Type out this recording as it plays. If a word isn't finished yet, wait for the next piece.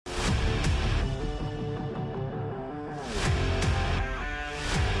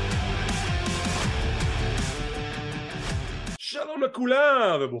שלום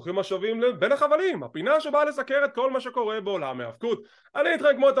לכולם, וברוכים השבים לבין החבלים, הפינה שבאה לסקר את כל מה שקורה בעולם ההאבקות. אני איתכם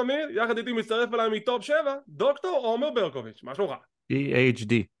כמו תמיד, יחד איתי מצטרף אליי מטופ 7, דוקטור עומר ברקוביץ', מה שלומך?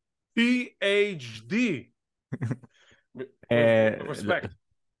 PhD. PhD. respect.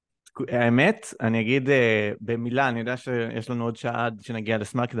 האמת, אני אגיד במילה, אני יודע שיש לנו עוד שעה עד שנגיע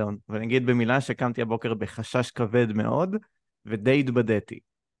לסמאקדאון, ואני אגיד במילה שקמתי הבוקר בחשש כבד מאוד, ודי התבדיתי.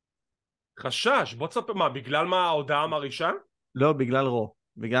 חשש, בוא תספר, מה, בגלל מה ההודעה המרעישה? לא, בגלל רו.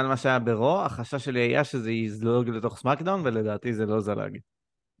 בגלל מה שהיה ברו, החשש שלי היה שזה יזלוג לתוך סמאקדאון, ולדעתי זה לא זלג.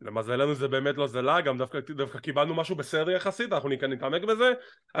 למזלנו זה באמת לא זלה, גם דווקא קיבלנו משהו בסדר יחסית, אנחנו נתעמק בזה.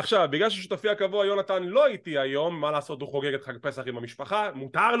 עכשיו, בגלל ששותפי הקבוע יונתן לא איתי היום, מה לעשות, הוא חוגג את חג פסח עם המשפחה,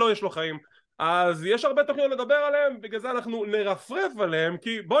 מותר לו, יש לו חיים, אז יש הרבה תוכניות לדבר עליהם, בגלל זה אנחנו נרפרף עליהם,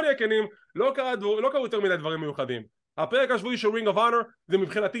 כי בוא נהיה כנים, לא קרו יותר מדי דברים מיוחדים. הפרק השבועי של Ring of Honor זה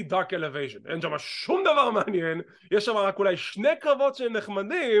מבחינתי Dark Elevation, אין שם שום דבר מעניין, יש שם רק אולי 2 קרבות שהם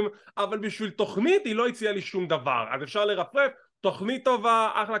נחמדים, אבל בשביל תוכנית היא לא הציעה לי שום דבר, אז אפשר לרפרף. תוכנית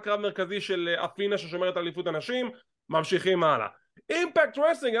טובה, אחלה קרב מרכזי של אפינה ששומרת על אליפות הנשים, ממשיכים הלאה. אימפקט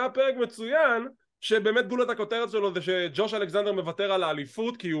רסלינג היה פרק מצוין, שבאמת גולת הכותרת שלו זה שג'וש אלכסנדר מוותר על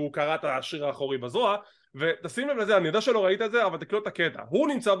האליפות כי הוא קרא את השריר האחורי בזרוע, ותשים לב לזה, אני יודע שלא ראית את זה, אבל תקלוט את הקטע. הוא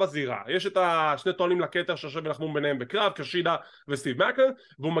נמצא בזירה, יש את השני טונים לכתר שיושב ולחמו ביניהם בקרב, קשידה וסטיב מקלן,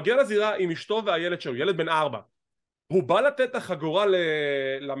 והוא מגיע לזירה עם אשתו והילד שלו, ילד בן 4. הוא בא לתת את החגורה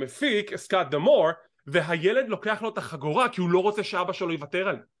למפיק, סקאט דמור, והילד לוקח לו את החגורה כי הוא לא רוצה שאבא שלו יוותר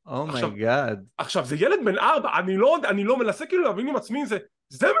עליה. אומייגאד. עכשיו זה ילד בן 4, אני לא מנסה כאילו להבין עם עצמי,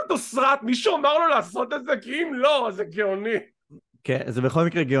 זה מתוסרט, מישהו אמר לו לעשות את זה, כי אם לא, זה גאוני. כן, זה בכל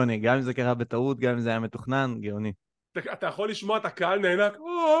מקרה גאוני, גם אם זה קרה בטעות, גם אם זה היה מתוכנן, גאוני. אתה יכול לשמוע את הקהל נענק,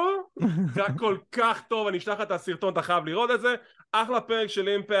 זה היה כל כך טוב, אני אשלח את הסרטון, אתה חייב לראות את זה. אחלה פרק של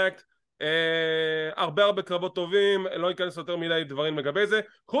אימפקט, הרבה קרבות טובים, לא ניכנס יותר מידי דברים לגבי זה.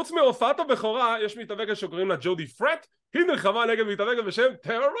 חוץ מהופעת הבכורה יש מתאבקת שקוראים לה ג'ודי פרט, היא נלחמה נגד מתאבקת בשם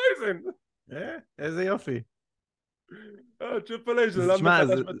טרוריזן. איזה יופי. טריפל איי, זה למה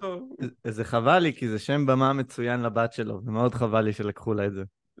מחדש בטוב. זה חבל לי, כי זה שם במה מצוין לבת שלו, ומאוד חבל לי שלקחו לה את זה.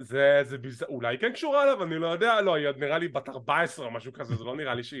 זה אולי כן קשורה עליו, אני לא יודע, לא, היא עוד נראה לי בת 14 או משהו כזה, זה לא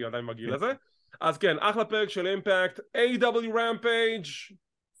נראה לי שהיא עדיין מגיל לזה. אז כן, אחלה פרק של אימפקט, AW Rampage,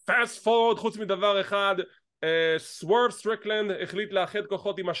 fast forward, חוץ מדבר אחד, סוורב סטריקלנד החליט לאחד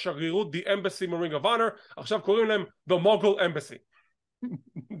כוחות עם השגרירות The Embassy מ-Ring of Honor, עכשיו קוראים להם The Mogul Embassy.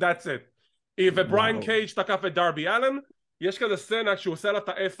 That's it. ובריין קייג' תקף את דרבי אלן, יש כזה סצנה כשהוא עושה לה את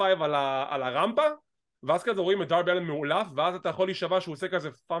ה-F5 על הרמפה, ואז כזה רואים את דרבי אלן מעולף, ואז אתה יכול להישבע שהוא עושה כזה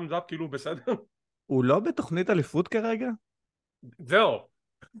thumbs up כאילו בסדר. הוא לא בתוכנית אליפות כרגע? זהו.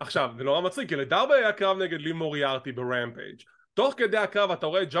 עכשיו, זה נורא מצחיק, כי לדרבי היה קרב נגד לי מוריארטי ברמפייג'. תוך כדי הקרב אתה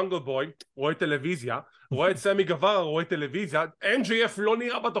רואה את ג'ונגל בוי, רואה טלוויזיה, רואה את סמי גווארה, רואה טלוויזיה, MJF לא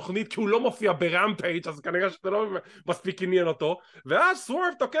נראה בתוכנית כי הוא לא מופיע ברמפייג', אז כנראה שזה לא מספיק עניין אותו, ואז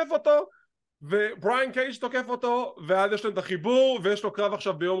סוורב תוקף אותו, ובריין קייג' תוקף אותו, ואז יש להם את החיבור, ויש לו קרב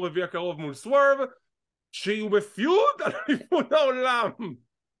עכשיו ביום רביעי הקרוב מול סוורב, שהוא בפיוד על אליפות העולם.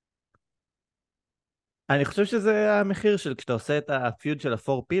 אני חושב שזה המחיר של כשאתה עושה את הפיוד של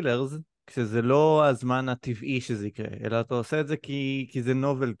ה-4 pillars, כשזה לא הזמן הטבעי שזה יקרה, אלא אתה עושה את זה כי זה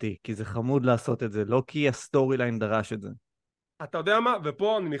נובלטי, כי זה חמוד לעשות את זה, לא כי הסטורי ליין דרש את זה. אתה יודע מה?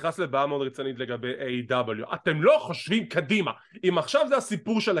 ופה אני נכנס לבעיה מאוד רצינית לגבי A.W. אתם לא חושבים קדימה. אם עכשיו זה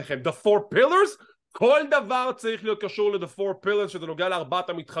הסיפור שלכם, The 4 Pillars, כל דבר צריך להיות קשור ל-The 4 Pillars, שזה נוגע לארבעת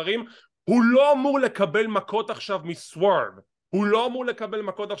המתחרים, הוא לא אמור לקבל מכות עכשיו מסוורב. הוא לא אמור לקבל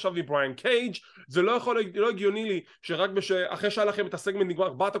מכות עכשיו מבריין קייג', זה לא הגיוני לי שרק אחרי שהיה לכם את הסגמנט נגמר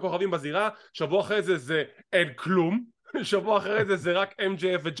 4 הכוכבים בזירה, שבוע אחרי זה אין כלום, שבוע אחרי זה רק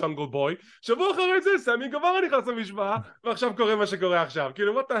MJF וג'ונגל בוי, שבוע אחרי זה סמי גווארה נכנס למשוואה, ועכשיו קורה מה שקורה עכשיו,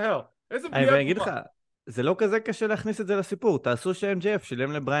 כאילו what the hell, איזה בנייה. אני אגיד לך, זה לא כזה קשה להכניס את זה לסיפור, תעשו ש-MJF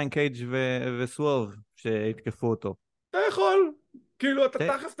שילם לבריין קייג' וסוורב שהתקפו אותו. אתה יכול, כאילו אתה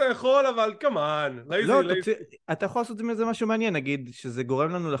תכף אתה יכול, אבל כמובן, לא, אתה יכול לעשות מזה משהו מעניין, נגיד שזה גורם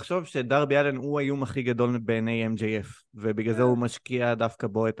לנו לחשוב שדרבי אלן הוא האיום הכי גדול בעיני MJF, ובגלל זה הוא משקיע דווקא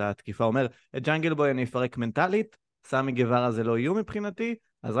בו את התקיפה, הוא אומר, את ג'ונגל בוי אני אפרק מנטלית, סמי גווארה זה לא איום מבחינתי,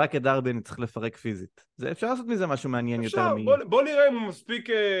 אז רק את דרבי אני צריך לפרק פיזית. זה אפשר לעשות מזה משהו מעניין יותר בוא נראה אם הוא מספיק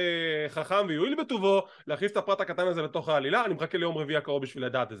חכם ויועיל בטובו להכניס את הפרט הקטן הזה לתוך העלילה. אני מחכה ליום רביעי הקרוב בשביל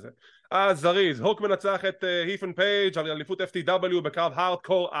לדעת את זה. אז זריז, הוק מנצח את היפן פייג' על אליפות FTW בקרב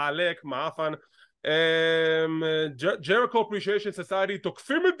הארדקור העלק, מאפן. Jericho Appreciation Society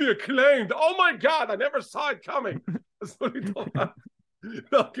תוקפים את The Acclaimed. Oh my god, I never saw it coming. עשו לי טובה.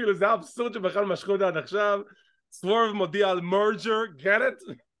 לא, כאילו זה אבסורד שבכלל משכו את זה עד עכשיו. סוורב מודיע על מרג'ר, get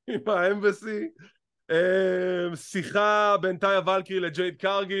it? עם האמבסי. שיחה בין טאיה ולקי לג'ייד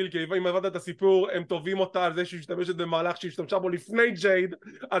קרגיל, כי אם הבנת את הסיפור הם טובים אותה על זה שהיא משתמשת במהלך שהיא השתמשה בו לפני ג'ייד,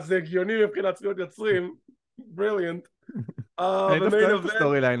 אז זה הגיוני מבחינת זכויות יוצרים. בריליאנט. אני דווקא אוהב את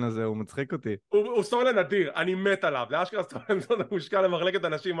הסטורי ליין הזה, הוא מצחיק אותי. הוא סטורי ליין אדיר, אני מת עליו, זה אשכרה סטורי ליין מושקע למחלקת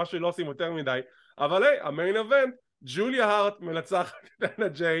אנשים, משהו שלא עושים יותר מדי, אבל היי, המיין אבנט, ג'וליה הארט מנצחת את אנה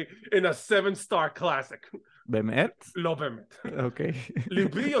ג'יי in a 7-star classic. באמת? לא באמת. אוקיי.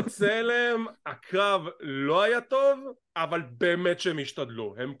 ליבי יוצא אליהם, הקרב לא היה טוב, אבל באמת שהם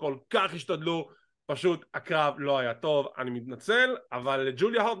השתדלו, הם כל כך השתדלו, פשוט הקרב לא היה טוב, אני מתנצל, אבל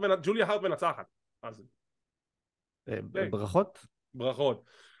ג'וליה הארט מנצחת. אז ברכות? ברכות.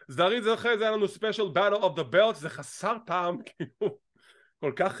 זריז אחרי זה היה לנו ספיישל Battle of the Belts, זה חסר טעם, כאילו,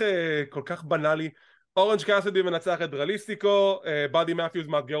 כל כך בנאלי. אורנג' קאסדי מנצח את דרליסטיקו, באדי מת'יוז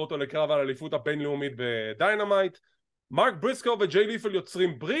מאתגר אותו לקרב על האליפות הבינלאומית בדיינמייט, מרק בריסקו וג'יי ליפל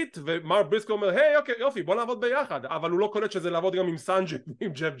יוצרים ברית, ומרק בריסקו אומר, היי, אוקיי, יופי, בוא נעבוד ביחד, אבל הוא לא קולט שזה לעבוד גם עם סנג'י,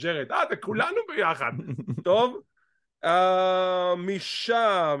 עם ג'ף ג'רד, זה כולנו ביחד, טוב?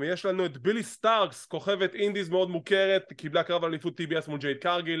 משם יש לנו את בילי סטארקס, כוכבת אינדיז מאוד מוכרת, קיבלה קרב על אליפות TBS מול ג'ייד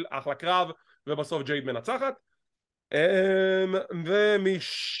קרגיל, אחלה קרב, ובסוף ג'ייד מנצחת.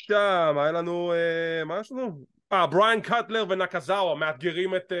 ומשם היה לנו, מה יש לנו? בריין קאטלר ונקזאווה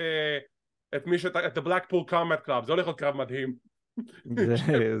מאתגרים את ה-Blackpool Combat Club, זה הולך להיות קרב מדהים.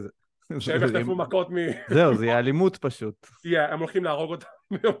 שהם יחטפו מכות זהו, זה יהיה אלימות פשוט. הם הולכים להרוג אותם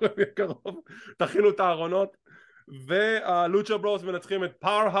ביום רביעי הקרוב, תכינו את הארונות. והלוצ'ה ברוס מנצחים את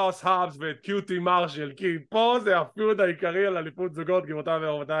פאוורהאוס האבס ואת קיוטי מרשל, כי פה זה הפיוד העיקרי על אליפות זוגות, גבירותיי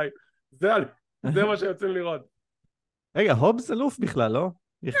ורבותיי, זה מה שיוצאים לראות. רגע, הובס אלוף בכלל, לא?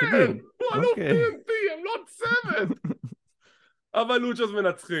 יחידים. הוא אלוף TNT, הם לא צוות. אבל לוצ'וס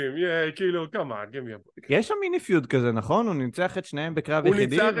מנצחים, כאילו, כמה, יש שם מיני פיוד כזה, נכון? הוא ניצח את שניהם בקרב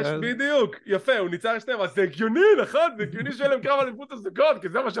יחידי. בדיוק, יפה, הוא ניצח את שניהם, אז זה הגיוני, נכון? זה הגיוני שיהיה להם קרב על אליפות הזוגות, כי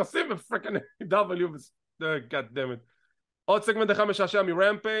זה מה שעושים בפרקן W. God damn it. עוד סגמנט אחד משעשע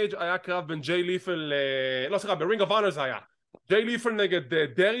מרמפייג' היה קרב בין ג'יי ליפל, לא סליחה, ברינג אוף אונר זה היה. ג'יי ליפל נגד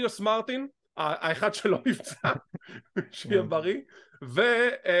דריוס מרטין, האחד שלא נפצע, שיהיה בריא,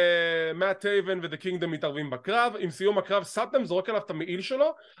 ומאט טייבן ודה קינגדום מתערבים בקרב. עם סיום הקרב סאטנם זורק עליו את המעיל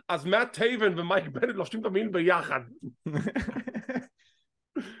שלו, אז מאט טייבן ומייק בנט לושבים את המעיל ביחד.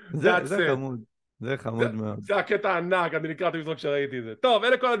 זה חמוד. זה חמוד מאוד. זה הקטע הענק, אני לקראת המזרוק שראיתי את זה. טוב,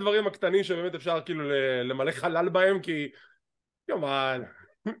 אלה כל הדברים הקטנים שבאמת אפשר כאילו למלא חלל בהם, כי יומן,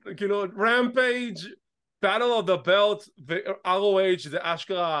 כאילו רמפייג', Battle of the Belt ו-ROH זה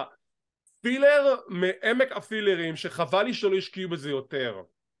אשכרה פילר מעמק הפילרים שחבל לי שלא השקיעו בזה יותר.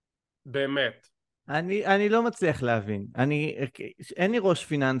 באמת. אני לא מצליח להבין. אין לי ראש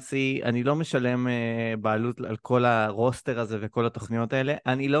פיננסי, אני לא משלם בעלות על כל הרוסטר הזה וכל התוכניות האלה.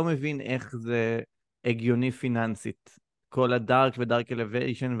 אני לא מבין איך זה הגיוני פיננסית. כל הדארק ודארק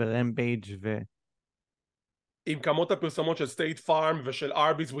אלוויישן ורמפייג' עם כמות הפרסומות של סטייט פארם ושל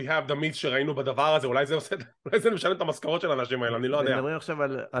ארביס We have the meat שראינו בדבר הזה, אולי זה משלם את המשכורות של האנשים האלה, אני לא יודע. מדברים עכשיו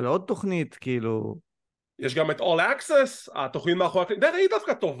על עוד תוכנית, כאילו... יש גם את All Access, התוכנית מאחורי הקלעים, היא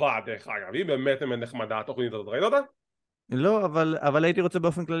דווקא טובה דרך אגב, היא באמת נחמדה, התוכנית הזאת, ראית אותה? לא, אבל הייתי רוצה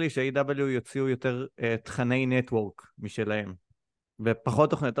באופן כללי ש-AW יוציאו יותר תכני נטוורק משלהם, ופחות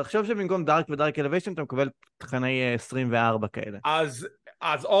תוכניות. תחשוב שבמקום דארק ודארק אלוויישן אתה מקבל תכני 24 כאלה.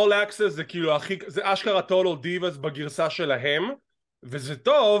 אז All Access זה כאילו זה אשכרה Total Divas בגרסה שלהם, וזה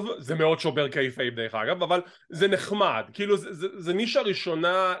טוב, זה מאוד שובר קייפייב דרך אגב, אבל זה נחמד, כאילו זה נישה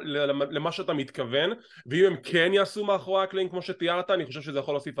ראשונה למה שאתה מתכוון, ואם הם כן יעשו מאחורי הקלעים כמו שתיארת, אני חושב שזה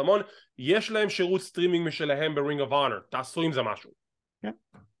יכול להוסיף המון. יש להם שירות סטרימינג משלהם ב-Ring of Honor, תעשו עם זה משהו. כן.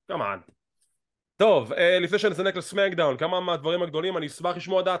 כמובן. טוב, לפני שנסנק לסמקדאון, כמה מהדברים הגדולים, אני אשמח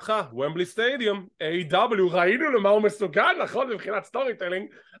לשמוע דעתך. וומבלי סטדיום, A.W, ראינו למה הוא מסוגל, נכון, מבחינת סטורי טיילינג,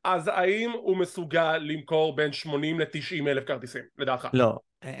 אז האם הוא מסוגל למכור בין 80 ל-90 אלף כרטיסים, לדעתך? לא,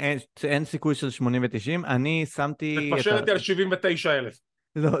 אין סיכוי של 80 ו-90, אני שמתי... תפשר אותי על 79 אלף.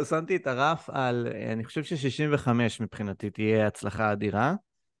 לא, שמתי את הרף על, אני חושב ש-65 מבחינתי תהיה הצלחה אדירה.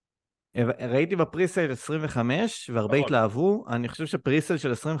 ראיתי בפריסייל 25 והרבה התלהבו, אני חושב שפריסייל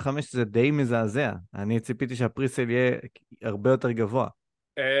של 25 זה די מזעזע, אני ציפיתי שהפריסייל יהיה הרבה יותר גבוה.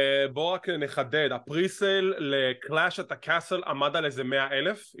 בוא רק נחדד, הפריסייל לקלאש את הקאסל עמד על איזה 100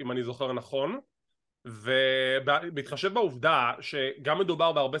 אלף אם אני זוכר נכון, ובהתחשב בעובדה שגם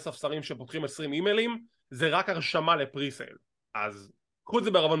מדובר בהרבה ספסרים שפותחים 20 אימיילים, זה רק הרשמה לפריסייל, אז קחו את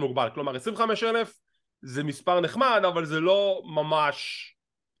זה בערבון מוגבל, כלומר 25 אלף זה מספר נחמד אבל זה לא ממש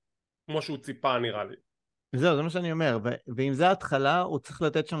כמו שהוא ציפה נראה לי. זהו, זה מה שאני אומר, ואם זה ההתחלה, הוא צריך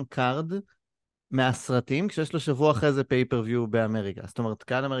לתת שם קארד מהסרטים, כשיש לו שבוע אחרי זה פייפריוויו באמריקה. זאת אומרת,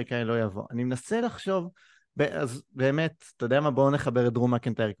 קהל אמריקאי לא יבוא. אני מנסה לחשוב, אז באמת, אתה יודע מה? בואו נחבר את דרום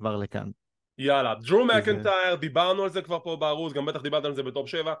מקינטייר כבר לכאן. יאללה, דרו כי זה... מקינטייר, דיברנו על זה כבר פה בערוץ, גם בטח דיברת על זה בטופ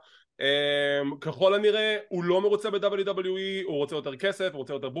 7. ככל הנראה הוא לא מרוצה ב-WWE, הוא רוצה יותר כסף, הוא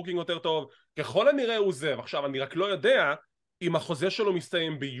רוצה יותר בוקינג יותר טוב, ככל הנראה הוא עוזב. עכשיו אני רק לא יודע אם החוזה שלו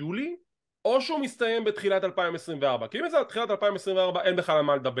מסתיים ביולי או שהוא מסתיים בתחילת 2024, כי אם זה תחילת 2024 אין בכלל על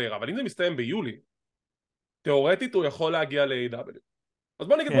מה לדבר, אבל אם זה מסתיים ביולי תיאורטית הוא יכול להגיע ל-AW. אז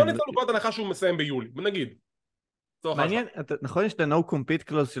בוא נגיד, בוא כן, נצא לנקודת הנחה שהוא מסיים ביולי, נגיד. מעניין, נכון יש את ה-No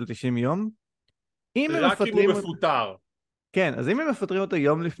Compete Clause של 90 יום? אם הם רק אם הוא מפטרים... מפוטר. כן, אז אם הם מפטרים אותו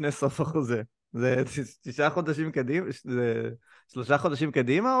יום לפני סוף החוזה, זה 6 חודשים קדימה, זה 3 חודשים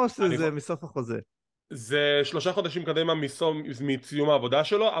קדימה, או שזה מסוף החוזה? זה 3 חודשים קדימה מסיום העבודה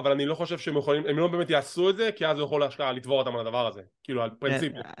שלו, אבל אני לא חושב שהם יכולים, הם לא באמת יעשו את זה, כי אז הוא יכול להשקעה לתבור אותם על הדבר הזה, כאילו על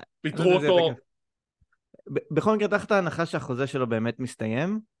פרינציפ, פיטרו אותו. בכל מקרה תחת ההנחה שהחוזה שלו באמת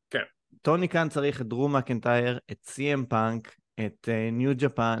מסתיים, כן. טוני כאן צריך את דרום מקינטייר, את סי.אם פאנק, את ניו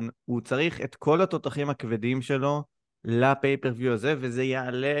ג'פן, הוא צריך את כל התותחים הכבדים שלו לפייפריוויו הזה, וזה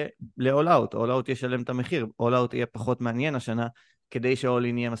יעלה ל-all out, all out ישלם את המחיר, all out יהיה פחות מעניין השנה, כדי ש-all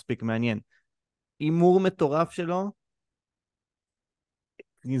in יהיה מספיק מעניין. אימור מטורף שלו,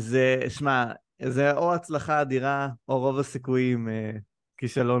 זה, שמע, זה או הצלחה אדירה, או רוב הסיכויים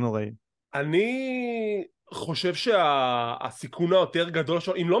כישלון נוראי. אני חושב שהסיכון היותר גדול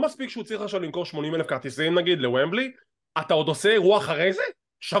שלו, אם לא מספיק שהוא צריך עכשיו למכור 80,000 כרטיסים נגיד לוומבלי, אתה עוד עושה אירוע אחרי זה?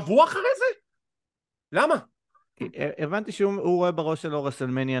 שבוע אחרי זה? למה? הבנתי שהוא רואה בראש שלו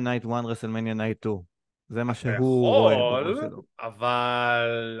רסלמניה נייט 1, רסלמניה נייט 2. זה מה שהוא רואה בראש שלו.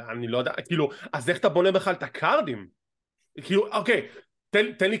 אבל אני לא יודע, כאילו, אז איך אתה בונה בכלל את הקארדים? כאילו, אוקיי,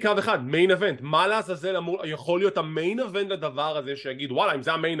 תן לי קו אחד, מיין אבנט, מה לעזאזל יכול להיות המיין אבנט לדבר הזה שיגיד, וואלה, אם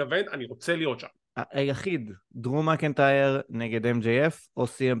זה המיין אבנט, אני רוצה להיות שם. היחיד, דרום מקינטייר נגד MJF, או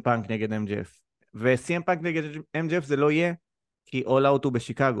סי.אם פאנק נגד MJF. וסי.אם פאנק נגד MJF זה לא יהיה, כי all out הוא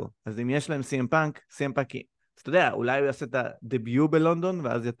בשיקגו. אז אם יש להם סי.אם פאנק, אז אתה יודע, אולי הוא יעשה את הדביוט בלונדון,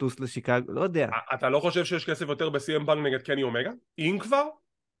 ואז יטוס לשיקגו, לא יודע. אתה לא חושב שיש כסף יותר בסי.אם פאנק נגד קני אומגה? אם כבר?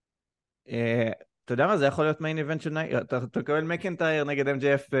 אתה יודע מה, זה יכול להיות מיין איבנט של נייט, אתה מקבל מקינטייר נגד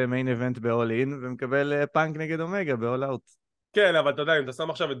MJF מיין איבנט ב-all in, ומקבל פאנק נגד אומגה ב-all out. כן, אבל אתה יודע, אם אתה שם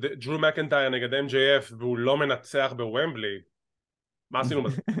עכשיו את דרו מקינטייר נגד MJF, והוא לא מנצח בוומבלי, מה עשינו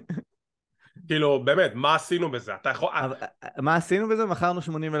בזה? כאילו, באמת, מה עשינו בזה? אתה יכול... מה עשינו בזה? מכרנו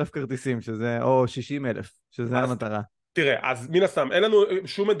 80,000 כרטיסים, שזה, או 60,000, שזה המטרה. תראה, אז מן הסתם, אין לנו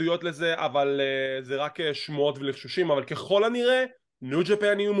שום עדויות לזה, אבל זה רק שמועות ולחשושים, אבל ככל הנראה, ניו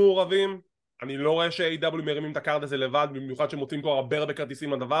ג'פן יהיו מעורבים, אני לא רואה ש-AW מרימים את הקארד הזה לבד, במיוחד שמוצאים כבר הרבה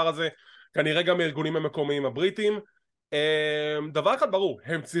כרטיסים לדבר הזה, כנראה גם הארגונים המקומיים הבריטים. דבר אחד ברור,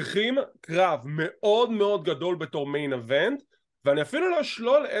 הם צריכים קרב מאוד מאוד גדול בתור מיין אבנט, ואני אפילו לא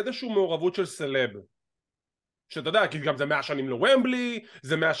אשלול איזושהי מעורבות של סלב, שאתה יודע, כי גם זה 100 שנים לוומבלי,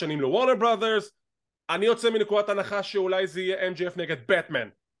 זה 100 שנים לוורנר בראדרס, אני יוצא מנקודת הנחה שאולי זה יהיה MJF נגד בטמן.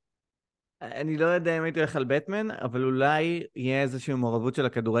 אני לא יודע אם הייתי הולך על בטמן, אבל אולי יהיה איזושהי מעורבות של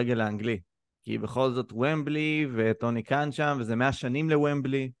הכדורגל האנגלי, כי בכל זאת וומבלי וטוני קאהן שם, וזה 100 שנים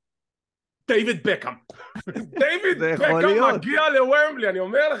לוומבלי. דיוויד בקאם. דיוויד בקאם מגיע לוומבלי, אני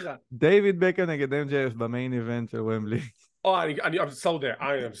אומר לך. דיוויד בקאם נגד MJF במיין איבנט של וומבלי. I'm so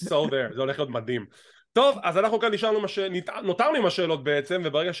there, זה הולך להיות מדהים. טוב, אז אנחנו כאן נותרנו עם השאלות בעצם,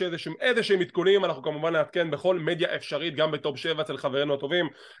 וברגע שאיזשהם עדכונים אנחנו כמובן נעדכן בכל מדיה אפשרית, גם בטופ 7 אצל חברינו הטובים,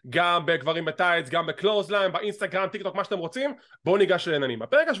 גם בגברים בטייץ, גם בקלוזליין, באינסטגרם, טיק טוק, מה שאתם רוצים. בואו ניגש לעניינים.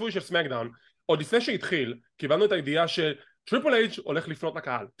 הפרק השבועי של סמקדאון, עוד לפני שהתחיל, קיבלנו את הידיעה של טריפל אייג' הולך לפנות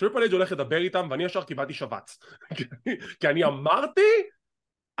לקהל, טריפל אייג' הולך לדבר איתם, ואני ישר קיבלתי שבץ. כי אני אמרתי,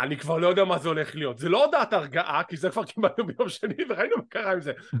 אני כבר לא יודע מה זה הולך להיות. זה לא הודעת הרגעה, כי זה כבר קיבלנו ביום שני, וראינו מה קרה עם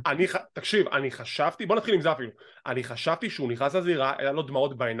זה. תקשיב, אני חשבתי, בוא נתחיל עם זה אפילו. אני חשבתי שהוא נכנס לזירה, היה לו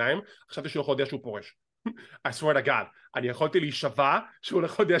דמעות בעיניים, חשבתי שהוא יכול לדעת שהוא פורש. I swear to God, אני יכולתי להישבע שהוא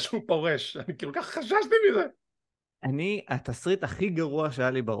הולך לדעת שהוא פורש. אני כאילו כך חששתי מזה. התסריט הכי גרוע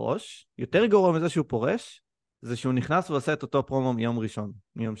שהיה לי בראש, יותר גרוע מזה שהוא פורש, זה שהוא נכנס ועושה את אותו פרומו מיום ראשון,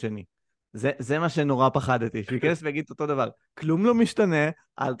 מיום שני. זה מה שנורא פחדתי, שייכנס ויגיד אותו דבר. כלום לא משתנה,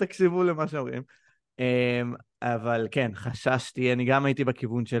 אל תקשיבו למה שאומרים. אבל כן, חששתי, אני גם הייתי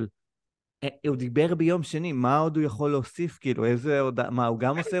בכיוון של... הוא דיבר ביום שני, מה עוד הוא יכול להוסיף? כאילו, איזה עוד... מה, הוא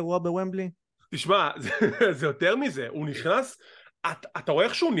גם עושה אירוע בוומבלי? תשמע, זה יותר מזה. הוא נכנס... אתה רואה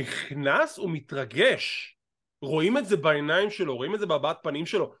איך שהוא נכנס, הוא מתרגש. רואים את זה בעיניים שלו, רואים את זה בהבעת פנים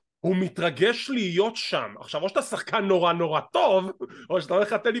שלו. הוא מתרגש להיות שם. עכשיו, או שאתה שחקן נורא נורא טוב, או שאתה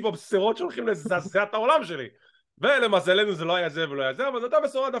הולך לתת לי פה בשורות שהולכים לזעזע את העולם שלי. ולמזלנו זה לא היה זה ולא היה זה, אבל זו הייתה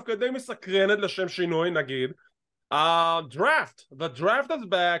בשורה דווקא די מסקרנת לשם שינוי נגיד. הדראפט, the draft is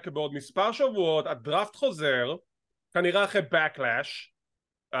back, בעוד מספר שבועות, הדראפט חוזר, כנראה אחרי backlash,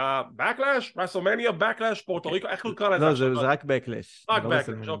 backlash, רסלמניה, backlash, פורטו ריקו, איך הוא קרא לזה לא, עכשיו? זה רק backlash. רק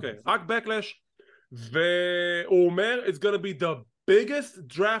backlash, אוקיי, רק backlash, והוא אומר, it's gonna be the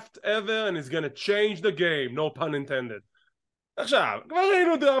biggest draft ever and it's gonna change the game, no pun intended. עכשיו, כבר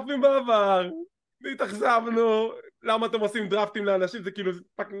ראינו דראפטים בעבר, התאכזבנו, למה אתם עושים דראפטים לאנשים, זה כאילו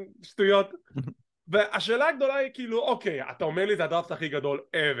שטויות. והשאלה הגדולה היא כאילו, אוקיי, אתה אומר לי זה הדראפט הכי גדול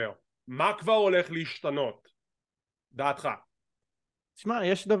ever, מה כבר הולך להשתנות? דעתך. תשמע,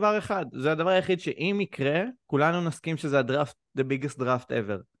 יש דבר אחד, זה הדבר היחיד שאם יקרה, כולנו נסכים שזה הדראפט, the biggest draft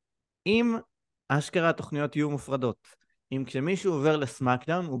ever. אם אשכרה התוכניות יהיו מופרדות, אם כשמישהו עובר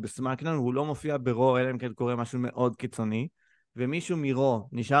לסמאקדאון, הוא בסמאקדאון, הוא לא מופיע ברו, אלא אם כן קורה משהו מאוד קיצוני, ומישהו מרו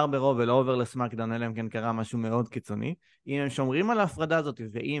נשאר ברו ולא עובר לסמאקדאון, אלא אם כן קרה משהו מאוד קיצוני, אם הם שומרים על ההפרדה הזאת,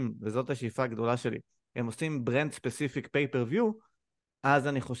 ואם, וזאת השאיפה הגדולה שלי, הם עושים ברנד ספציפיק פייפר-ויו, אז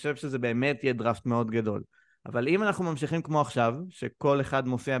אני חושב שזה באמת יהיה דראפט מאוד גדול. אבל אם אנחנו ממשיכים כמו עכשיו, שכל אחד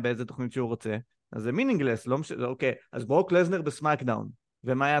מופיע באיזה תוכנית שהוא רוצה, אז זה מינינגלס, לא משנה, אוקיי, אז ברוק לזנר בסמאקדאון,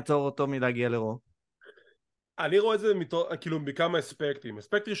 ומה יעצור אותו מלהגיע לרו? אני רואה את זה כאילו בכמה אספקטים.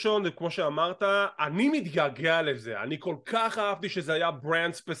 אספקט ראשון, כמו שאמרת, אני מתגעגע לזה, אני כל כך אהבתי שזה היה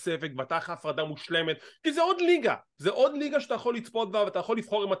ברנד ספציפיק, ואתה הפרדה מושלמת, כי זה עוד ליגה, זה עוד ליגה שאתה יכול לצפות בה, ואתה יכול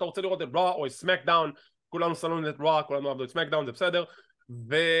לבחור אם אתה רוצה לראות את רו או את סמקדאון, כולנו סלון את רו, כולנו אהבנו את סמקדאון, זה בסדר,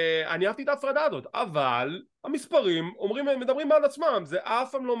 ואני אהבתי את ההפרדה הזאת, אבל המספרים מדברים בעד עצמם, זה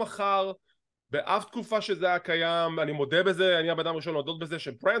אף פעם לא מחר, באף תקופה שזה היה קיים, אני מודה בזה, אני הבן אדם ראשון להודות בזה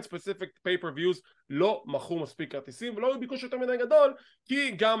שברנד ספציפיק פייפר-ויוז לא מכרו מספיק כרטיסים ולא היו ביקוש יותר מדי גדול,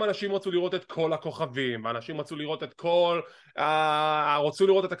 כי גם אנשים רצו לראות את כל הכוכבים, ואנשים רצו לראות את כל, רצו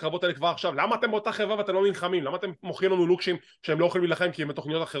לראות את הקרבות האלה כבר עכשיו. למה אתם באותה חברה ואתם לא נלחמים? למה אתם מוכרים לנו לוקשים שהם לא יכולים להילחם כי הם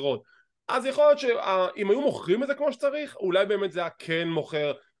בתוכניות אחרות? אז יכול להיות שאם היו מוכרים את זה כמו שצריך, אולי באמת זה היה כן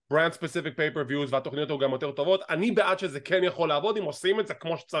מוכר brand specific pay-per-views והתוכניות היו גם יותר טובות. אני בעד שזה כן יכול לעבוד אם עושים את זה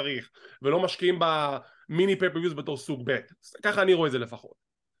כמו שצריך ולא משקיעים במיני pay-per-views בתור סוג ב'. ככה אני רואה את זה לפחות.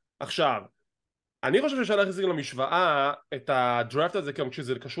 עכשיו, אני חושב שאפשר להכניס למשוואה את הדראפט הזה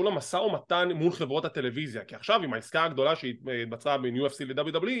כשזה קשור למשא ומתן מול חברות הטלוויזיה, כי עכשיו עם העסקה הגדולה שהתבצעה בין UFC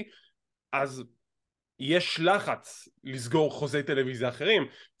ל-WWE, אז יש לחץ לסגור חוזי טלוויזיה אחרים,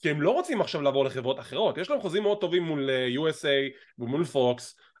 כי הם לא רוצים עכשיו לעבור לחברות אחרות. יש להם חוזים מאוד טובים מול USA ומול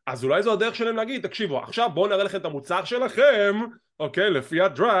פוקס, אז אולי זו הדרך שלהם להגיד, תקשיבו, עכשיו בואו נראה לכם את המוצר שלכם, אוקיי, לפי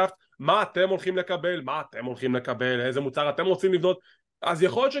הדראפט, מה אתם הולכים לקבל, איזה מוצר אתם רוצים לבנות, אז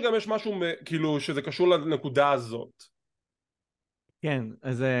יכול להיות שגם יש משהו כאילו שזה קשור לנקודה הזאת. כן,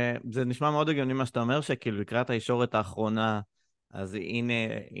 אז זה נשמע מאוד הגיוני מה שאתה אומר, שכאילו לקראת הישורת האחרונה, אז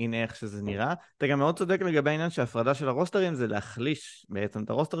הנה איך שזה נראה. אתה גם מאוד צודק לגבי העניין שההפרדה של הרוסטרים זה להחליש בעצם את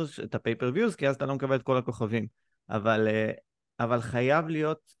הרוסטר, את הפייפר-ויוז, כי אז אתה לא מקבל את כל הכוכבים. אבל חייב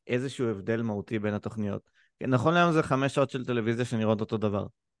להיות איזשהו הבדל מהותי בין התוכניות. נכון להיום זה 5 שעות של טלוויזיה שנראות אותו דבר.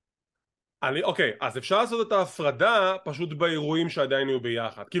 אוקיי, אז אפשר לעשות את ההפרדה פשוט באירועים שעדיין יהיו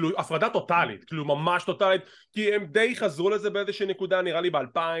ביחד. כאילו, הפרדה טוטלית, כאילו ממש טוטלית, כי הם די חזרו לזה באיזושהי נקודה, נראה לי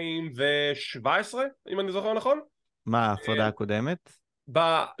ב-2017, אם אני זוכר נכון? מה, ההפרדה הקודמת?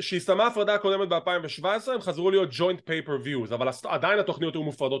 שהסתיימה ההפרדה הקודמת ב-2017, הם חזרו להיות joint pay-per-views, אבל עדיין התוכניות היו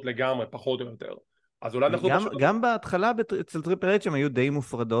מופרדות לגמרי, פחות או יותר. אז אולי אנחנו גם בהתחלה אצל טריפל אייץ' הם היו די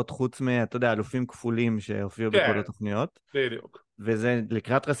מופרדות, חוץ אתה יודע, אלופים כפולים שהופיעו בכל התוכניות. בדיוק. וזה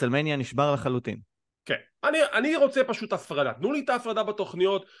לקראת רסלמניה נשבר לחלוטין. כן, אני רוצה פשוט הפרדה, תנו לי את ההפרדה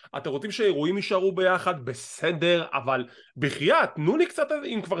בתוכניות, אתם רוצים שהאירועים יישארו ביחד, בסדר, אבל בחייאת, תנו לי קצת,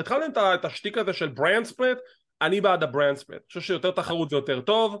 אם כבר התחלנו את השטיק הזה של ברנד ספליט, אני בעד הברנד ספליט, אני חושב שיותר תחרות זה יותר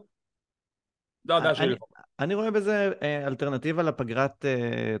טוב, אני רואה בזה אלטרנטיבה לפגרת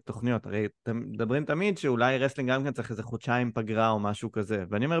תוכניות, הרי מדברים תמיד שאולי רסלינג גם כן צריך איזה חודשיים פגרה או משהו כזה,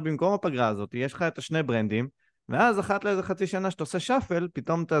 ואני אומר במקום הפגרה הזאת, יש לך את השני ברנדים, ואז אחת לאיזה חצי שנה שאתה עושה שפל,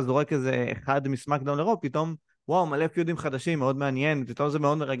 פתאום אתה זורק איזה אחד מסמאקדאון לרוב, פתאום וואו מלא פיודים חדשים, מאוד מעניין, פתאום זה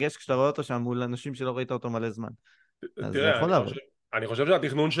מאוד מרגש כשאתה רואה אותו שם מול אנשים שלא ראית אותו מלא זמן. אז זה יכול לעבוד. אני חושב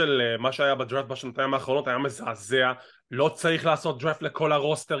שהתכנון של מה שהיה בדראפט בשנתיים האחרונות היה מזעזע, לא צריך לעשות דראפט לכל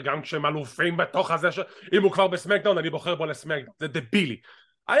הרוסטר גם כשהם אלופים בתוך הזה, אם הוא כבר בסמקדאון אני בוחר בו לסמקדאון, זה דבילי.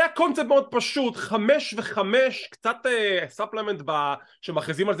 היה קונספט מאוד פשוט, 5 ו5, קצת ספלמנט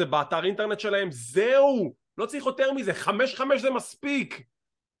שמכריזים על זה באתר אינטרנט שלהם, זהו, לא צריך יותר מזה, 5-5 זה מספיק.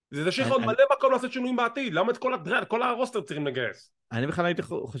 זה שיש עוד מלא מקום לעשות שינויים בעתיד, למה את כל הרוסטר צריכים לגייס? אני בכלל הייתי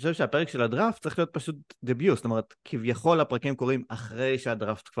חושב שהפרק של הדראפט צריך להיות פשוט דביוט, זאת אומרת, כביכול הפרקים קורים אחרי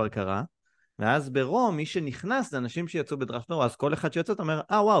שהדראפט כבר קרה, ואז ברום, מי שנכנס זה אנשים שיצאו בדראפט נורא, אז כל אחד שיוצא, אתה אומר,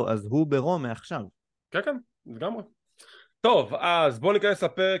 וואו, אז הוא ברום מעכשיו. כן, כן, לגמרי. טוב, אז בואו ניכנס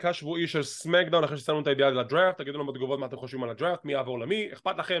לפרק השבועי של סמקדאון אחרי ששמנו את הידיעה לדראפט, תגידו לנו בתגובות מה אתם חושבים על הדראפט, מי יעבור למי,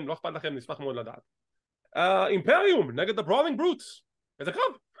 אכפת לכם, לא אכפת לכם, נשמח מאוד לדעת. אימפריום נגד הברולינג ברוטס, איזה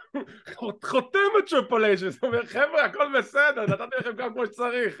קרב, חותמת טריפל-אייץ', זאת אומרת חבר'ה הכל בסדר, נתתי לכם קרב כמו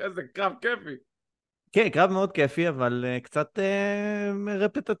שצריך, איזה קרב כיפי. כן, קרב מאוד כיפי, אבל קצת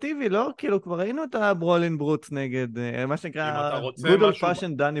רפטטיבי, לא? כאילו, כבר ראינו את הברולין ברוטס נגד, מה שנקרא, good old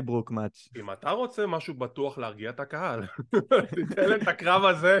fashioned דני ברוק מאץ'. אם אתה רוצה משהו בטוח להרגיע את הקהל, תתן להם את הקרב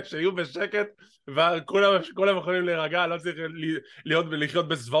הזה, שיהיו בשקט, וכולם יכולים להירגע, לא צריך לחיות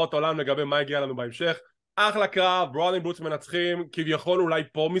בזוועות עולם לגבי מה הגיע לנו בהמשך. אחלה קרב, ברולין ברוטס מנצחים, כביכול אולי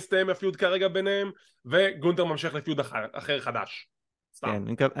פה מסתיים הפיוד כרגע ביניהם, וגונטר ממשיך לפיוד אחר חדש. כן,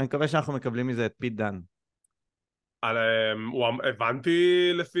 אני מקווה שאנחנו מקבלים מזה את פיט דן.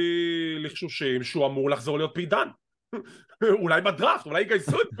 הבנתי לפי לחשושים שהוא אמור לחזור להיות פיט דן. אולי בדראפט, אולי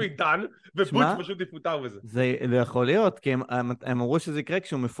יגייסו את פיט דן, ובוץ פשוט יפוטר בזה. זה לא יכול להיות, כי הם אמרו שזה יקרה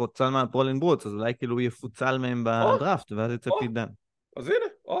כשהוא מפוצל מהברולין ברוטס, אז אולי כאילו הוא יפוצל מהם בדראפט, ואז יצא פיט דן. אז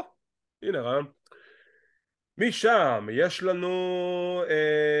הנה רעיון. משם יש לנו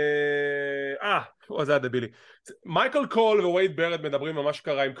זה הדבילי. מייקל קול ווייד ברט מדברים על מה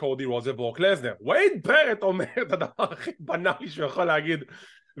שקרה עם קודי רודס וברוק לזנר. ווייד ברט אומר את הדבר הכי בנאלי שהוא יכול להגיד,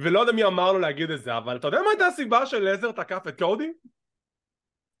 ולא יודע מי אמר לו להגיד את זה, אבל אתה יודע מה הייתה הסיבה של לזנר תקף את קודי?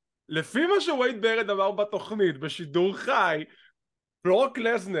 לפי מה שווייד ברט אמר בתוכנית בשידור חי, ברוק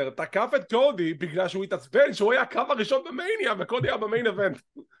לזנר תקף את קודי בגלל שהוא התעצבן שהוא היה הקרב הראשון במאניה וקודי היה במיין איבנט.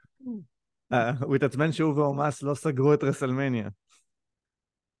 הוא התעצבן שהוא ואומס לא סגרו את רסלמניה.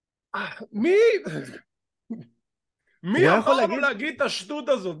 מי אמר לו להגיד את השטות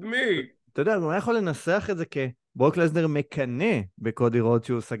הזאת? מי? אתה יודע, הוא יכול לנסח את זה כברוק לזנר מקנה בקודי רוד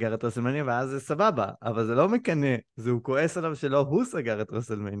שהוא סגר את רסלמניה, ואז זה סבבה, אבל זה לא מקנה, זה הוא כועס עליו שלא הוא סגר את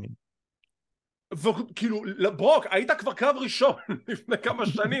רסלמניה. וכאילו, ברוק, היית כבר קרב ראשון לפני כמה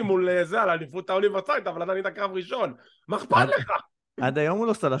שנים מול זה על האליפות האוניברסלית, אבל עדיין היית קרב ראשון. מה אכפת לך? עד היום הוא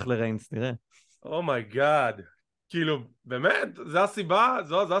לא סלח לריינס, תראה. אומייגאד. כאילו, באמת, זה הסיבה,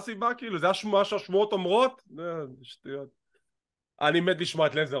 זו הסיבה, כאילו, זה מה שהשמועות אומרות? שטויות. אני מת לשמוע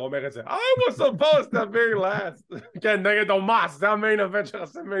את לזר אומר את זה. I was supposed to be last. כן, נגד אומס, זה המיין אבנט של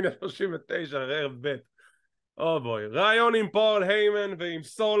הסמניה 39, ערב בית. בוי. רעיון עם פול היימן ועם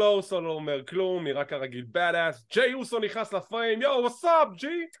סולו, סולו אומר כלום, נראה כרגיל בדאס. ג'יי אוסו נכנס לפריים, יו, what's up,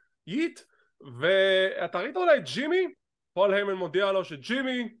 ג'י? ייט. ואתה ראית אולי את ג'ימי? פול היימן מודיע לו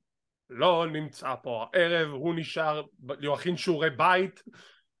שג'ימי לא נמצא פה הערב, הוא נשאר להכין שיעורי בית,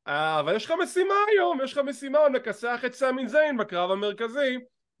 אבל יש לך משימה היום, יש לך משימה לכסח את סמי זיין בקרב המרכזי.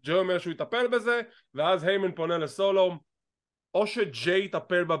 ג'יי אומר שהוא יטפל בזה, ואז היימן פונה לסולו, או שג'יי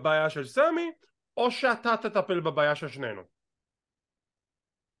יטפל בבעיה של סמי, או שאתה תטפל בבעיה של שנינו.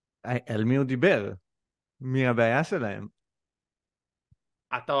 על מי הוא דיבר? מי הבעיה שלהם?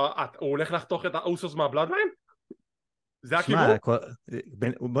 הוא הולך לחתוך את האוסוס מהבלאדליין? זה הכיוון?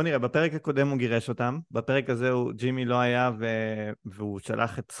 בוא נראה, בפרק הקודם הוא גירש אותם, בפרק הזה ג'ימי לא היה והוא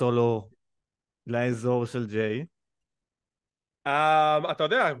שלח את סולו לאזור של ג'יי. אתה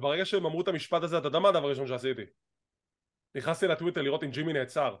יודע, ברגע שהם אמרו את המשפט הזה, אתה יודע מה הדבר הראשון שעשיתי? נכנסתי לטוויטר לראות אם ג'ימי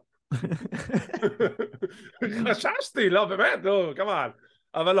נעצר. חששתי, לא, באמת, לא, כמובן.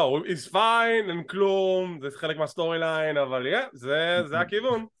 אבל לא, he's fine, אין כלום, זה חלק מהסטורי ליין, אבל זה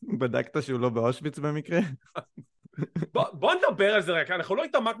הכיוון. בדקת שהוא לא באושוויץ במקרה? בוא נדבר על זה רגע, אנחנו לא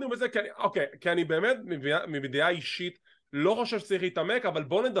התעמקנו בזה, כי אני באמת מבדיעה אישית לא חושב שצריך להתעמק, אבל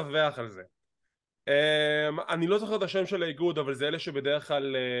בוא נדווח על זה. אני לא זוכר את השם של האיגוד, אבל זה אלה שבדרך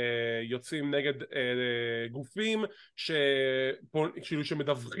כלל יוצאים נגד גופים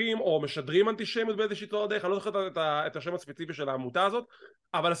שמדווחים או משדרים אנטישמיות באיזושהי צורה דרך. אני לא זוכר את השם הספציפי של העמותה הזאת,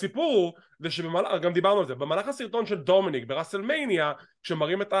 אבל הסיפור הוא גם דיברנו על זה במהלך הסרטון של דומיניק ברסלמניה,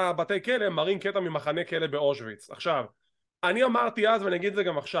 כשמראים את הבתי כלא, מראים קטע ממחנה כלא באושוויץ. עכשיו אני אמרתי אז ואני אגיד את זה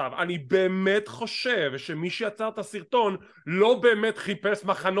גם עכשיו, אני באמת חושב שמי שיצר את הסרטון לא באמת חיפש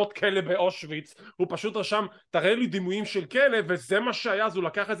מחנות כלא באושוויץ, הוא פשוט רשם תראה לי דימויים של כלא, וזה מה שהיה, אז הוא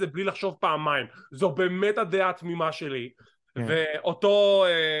לקח את זה בלי לחשוב פעמיים. זו באמת הדעה התמימה שלי. ואותו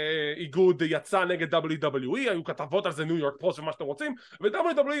איגוד יצא נגד WWE, היו כתבות על זה ניו יורק פוסט ומה שאתם רוצים,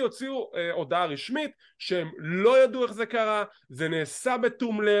 ו-WWE הוציאו הודעה רשמית שהם לא ידעו איך זה קרה, זה נעשה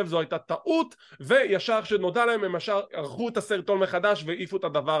בתום לב, זו הייתה טעות, וישר כשנודע להם הם ישר ערכו את הסרטון מחדש והעיפו את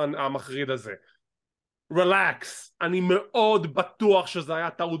הדבר המחריד הזה. רלקס, אני מאוד בטוח שזה היה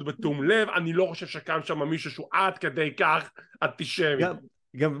טעות בתום לב, אני לא חושב שקם שם מישהו שהוא עד כדי כך אנטישמי.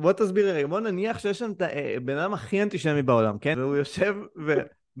 גם בוא תסביר, בוא נניח שיש שם את הבן אדם הכי אנטישמי בעולם, כן? והוא יושב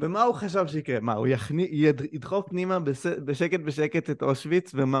ומה הוא חשב שיקרה? מה, הוא ידחוף פנימה בשקט את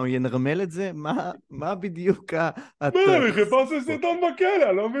אושוויץ, ומה, הוא ינרמל את זה? מה בדיוק מה, אני חיפשתי סרטון בכלא,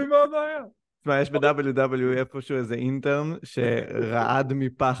 אני לא מבין מה הבעיה. תשמע, יש ב-WW איפשהו איזה אינטרן שרעד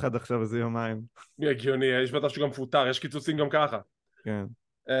מפחד עכשיו איזה יומיים. הגיוני, יש בטח שגם מפוטר, יש קיצוצים גם ככה. כן.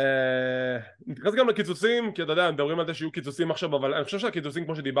 נתייחס גם לקיצוצים, כי אתה יודע, מדברים על זה שיהיו קיצוצים עכשיו, אבל אני חושב שהקיצוצים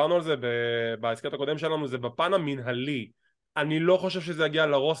כמו שדיברנו על זה בהסכת הקודם שלנו, זה בפן המנהלי. אני לא חושב שזה יגיע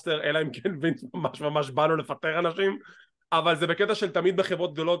לרוסטר, אלא אם כן וינס ממש באנו לפטר אנשים, אבל זה בקטע של תמיד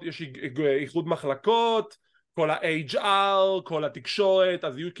בחברות גדולות יש איחוד מחלקות, כל ה-HR, כל התקשורת,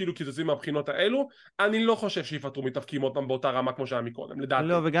 אז יהיו כאילו קיצוצים מהבחינות האלו. אני לא חושב שיפטרו מתאפקים אותם באותה רמה כמו שהיה מקודם, לדעתי.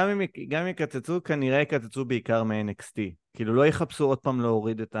 לא, וגם אם יקצצו, כנראה יקצצו בעיקר מ-NXT. כאילו לא יחפשו עוד פעם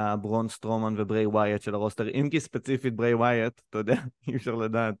להוריד את הברון סטרומן וברי ווייט של הרוסטר, אם כי ספציפית ברי ווייט, אתה יודע, אי אפשר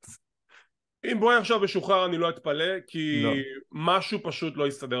לדעת. אם בואי עכשיו משוחרר אני לא אתפלא, כי לא. משהו פשוט לא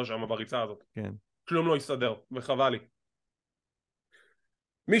יסתדר שם בריצה הזאת. כן. כלום לא יסתדר, וחבל לי.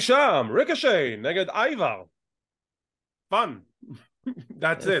 משם, ריקושי נגד אייבר. פאן.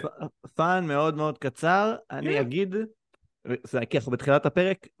 That's it. פאן מאוד מאוד קצר, אני אגיד, כי אנחנו בתחילת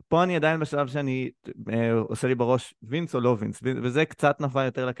הפרק, פה אני עדיין בשלב שאני עושה לי בראש וינס או לא וינס, וזה קצת נפל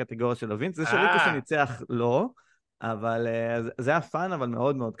יותר לקטגוריה של הווינס, זה שריקושי ניצח לא, אבל זה היה פאן אבל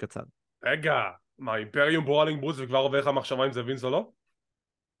מאוד מאוד קצר. רגע, מה, אימפריום ברולינג ברוס וכבר עובר לך מחשבה אם זה וינס או לא?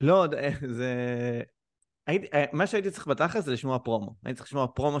 לא, זה... מה שהייתי צריך בתכל'ס זה לשמוע פרומו. הייתי צריך לשמוע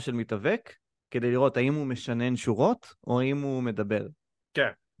פרומו של מתאבק, כדי לראות האם הוא משנן שורות, או האם הוא מדבר. כן.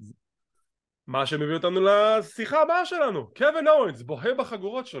 מה שמביא אותנו לשיחה הבאה שלנו. קווין אורנס בוהה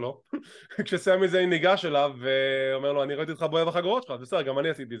בחגורות שלו, כשסמי זיין ניגש אליו ואומר לו, אני ראיתי אותך בוהה בחגורות שלך, בסדר, גם אני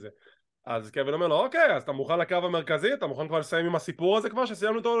עשיתי זה. אז קווין אומר לו, אוקיי, אז אתה מוכן לקו המרכזי? אתה מוכן כבר לסיים עם הסיפור הזה כבר,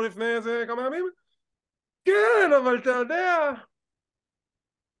 שסיימנו אותו לפני איזה כמה ימים? כן, אבל אתה יודע...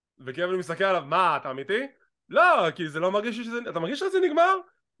 וקווין מסתכל עליו, מה, אתה אמיתי? לא, כי זה לא מרגיש שזה... אתה מרגיש שזה נגמר?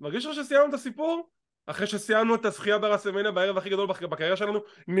 מרגיש שסיימנו את הסיפור? אחרי שסיימנו את הזכייה ברסלמניה בערב הכי גדול בקריירה שלנו,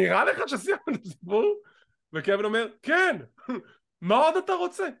 נראה לך שסיימנו את הסיפור? וקווין אומר, כן, מה עוד אתה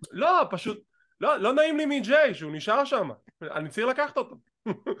רוצה? לא, פשוט, לא נעים לי מג'יי שהוא נשאר שם, אני צריך לקחת אותו.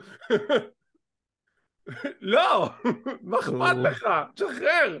 לא, מה אכפת לך?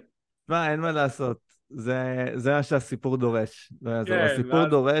 תשחרר. מה, אין מה לעשות. זה מה שהסיפור דורש. כן, הסיפור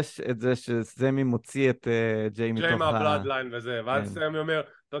דורש את זה שסמי מוציא את ג'יי מתוך מהבלאדליין וזה, ואז סמי אומר,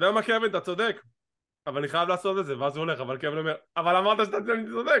 אתה יודע מה קווין, אתה צודק, אבל אני חייב לעשות את זה, ואז הוא הולך, אבל קווין אומר, אבל אמרת שאתה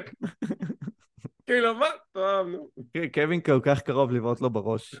צודק. כאילו, מה? טוב, נו. קווין כל כך קרוב לבעוט לו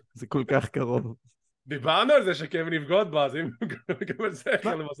בראש, זה כל כך קרוב. דיברנו על זה שקווין יבגוד בה, אז אם מקבל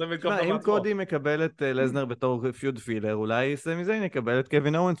זכר, למעשה מתקוף אם קודי מקבל את לזנר בתור פיוד פילר, אולי סמי זיין יקבל את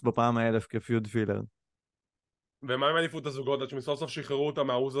קווין אורנס בפעם ה-1000 כפיוד פילר. ומה עם עדיפות הזוגות, עד שמסוף סוף שחררו אותה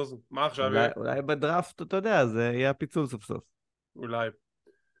מהאוזוז? מה עכשיו? אולי בדראפט, אתה יודע, זה יהיה הפיצול סוף סוף. אולי.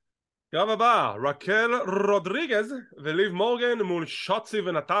 קרב הבא, רקל רודריגז וליב מורגן מול שוצי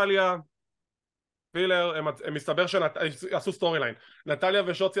ונטליה. פילר, הם מסתבר שעשו סטורי ליין. נטליה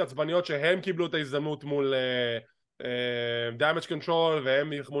ושוצי עצבניות שהם קיבלו את ההזדמנות מול דאמג' קונטרול,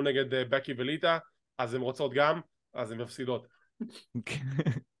 והם יחמו נגד בקי וליטה, אז הם רוצות גם, אז הם מפסידות.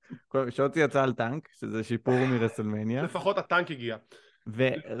 שוצי יצא על טנק, שזה שיפור מרסלמניה. לפחות הטנק הגיע.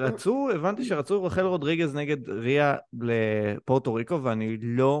 הבנתי שרצו רחל רודריגז נגד ריה לפורטו ריקו, ואני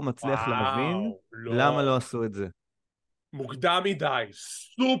לא מצליח להבין למה לא עשו את זה. מוקדם מדי,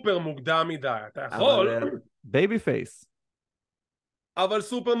 סופר מוקדם מדי, אתה יכול... בייבי פייס. אבל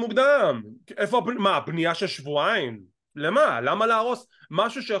סופר מוקדם. איפה, מה, בנייה של שבועיים? למה? למה להרוס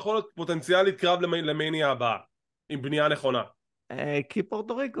משהו שיכול להיות פוטנציאלית קרב למניה הבאה, עם בנייה נכונה? כי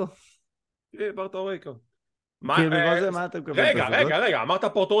פורטו ריקו. פורטו ריקו. רגע, אמרת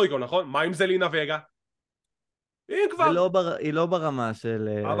פורטו ריקו, נכון? מה עם זלינה וגה? היא לא ברמה של...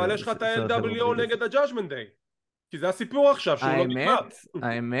 אבל יש לך את ה-LWO נגד ה-Judgment Day. כי זה הסיפור עכשיו, שהוא לא נגמר.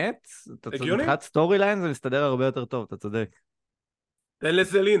 האמת, אתה צודק, מבחינת סטורי ליין זה מסתדר הרבה יותר טוב, אתה צודק. תן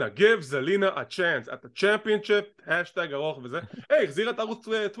לזלינה, give זלינה a chance, at the championship, השטג ארוך וזה. היי, החזיר את ערוץ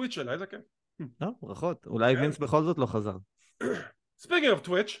טוויץ' שלה, איזה כיף. לא, ברכות, אולי וינס בכל זאת לא חזר. Speaking of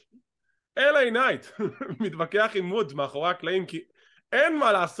Twitch, LA Knight מתווכח עם וודס מאחורי הקלעים, כי אין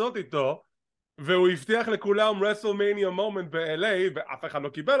מה לעשות איתו, והוא הבטיח לכולם רסלמניה מומנט ב-LA, ואף אחד לא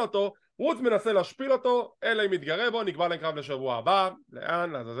קיבל אותו. וודס מנסה להשפיל אותו, LA מתגרה בו, נקבע להם קרב לשבוע הבא.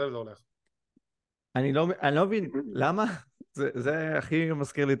 לאן? לעזאזל זה הולך. אני לא מבין, למה? זה הכי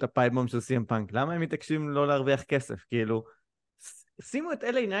מזכיר לי את הפייבום של סי.אם פאנק. למה הם מתעקשים לא להרוויח כסף? כאילו, שימו את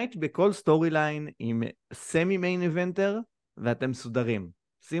LA נייט בכל סטורי ליין עם סמי מיין איבנטר, ואתם סודרים.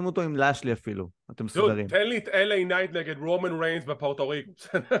 שימו אותו עם לשלי אפילו, אתם דוד, מסודרים. תן לי את LA נייט נגד רומן ריינס בפורטו ריקו,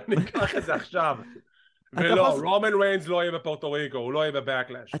 אני אקח את זה עכשיו. ולא, רומן ריינס לא יהיה בפורטו ריקו, הוא לא יהיה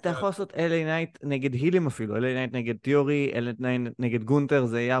בבקלאש. אתה יכול לעשות LA נייט נגד הילים אפילו, LA נייט נגד תיאורי, LA נייט נגד גונטר,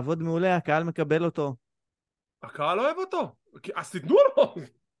 זה יעבוד מעולה, הקהל מקבל אותו. הקהל לא אוהב אותו, אז תתנו לו,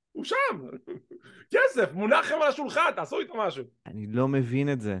 הוא שם. כסף, מונח לכם על השולחן, תעשו איתו משהו. אני לא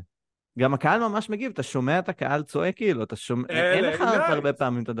מבין את זה. גם הקהל ממש מגיב, אתה שומע את הקהל צועק כאילו, אתה שומע, אין לך הרבה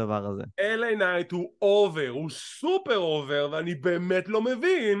פעמים את הדבר הזה. LA נייט הוא אובר, הוא סופר אובר, ואני באמת לא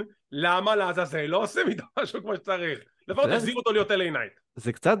מבין למה לעזאזל לא עושים איתו משהו כמו שצריך. לפחות תחזיר אותו להיות LA נייט.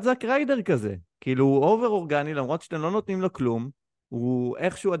 זה קצת זק ריידר כזה, כאילו הוא אובר אורגני, למרות שאתם לא נותנים לו כלום, הוא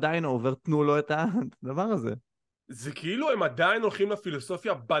איכשהו עדיין אובר, תנו לו את הדבר הזה. זה כאילו הם עדיין הולכים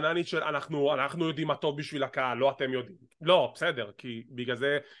לפילוסופיה בננית של אנחנו יודעים מה טוב בשביל הקהל, לא אתם יודעים. לא, בסדר, כי בגלל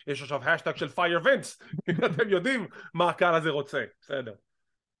זה יש עכשיו השטג של פייר וינס, אתם יודעים מה הקהל הזה רוצה, בסדר.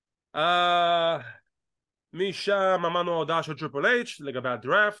 משם אמרנו ההודעה של טריפל אייץ' לגבי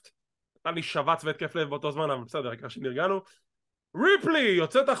הדראפט, היה לי שבץ והתקף לב באותו זמן, אבל בסדר, העיקר שנרגענו. ריפלי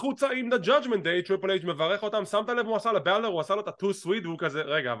יוצאת החוצה עם The Judgment Day, טריפל אייץ' מברך אותם, שמת לב הוא עשה לבאלר, הוא עשה לו את ה-too sweet והוא כזה,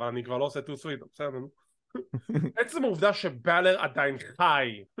 רגע, אבל אני כבר לא עושה too sweet, בסדר. עצם העובדה שבאלר עדיין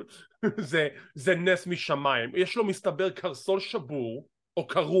חי זה נס משמיים. יש לו מסתבר קרסול שבור או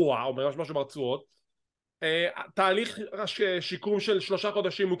קרוע או ממש משהו ברצועות, תהליך שיקום של 3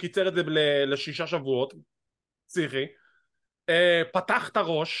 חודשים, הוא קיצר את זה ל6 שבועות, פסיכי. פתח את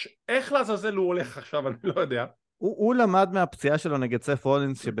הראש, איך לעזאזל הוא הולך עכשיו אני לא יודע. הוא למד מהפציעה שלו נגד סף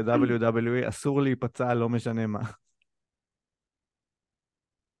רולינס שב-WWE אסור להיפצע לא משנה מה.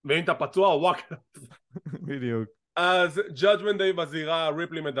 ואם אתה פצוע וואק. בדיוק. אז Judgment Day בזירה,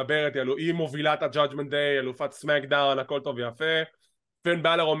 ריפלי מדברת, היא מובילה את ה-Judgment Day, אלופת סמקדאון, הכל טוב ויפה. פין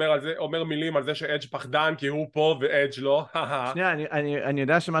באלר אומר מילים על זה שאדג' פחדן כי הוא פה ואדג' לא. שנייה, אני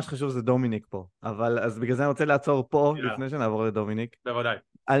יודע שמה שחשוב זה דומיניק פה, אבל אז בגלל זה אני רוצה לעצור פה לפני שנעבור לדומיניק. בוודאי.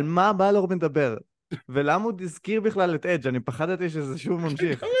 על מה באלר מדבר? ולמה הוא הזכיר בכלל את אדג'? אני פחדתי שזה שוב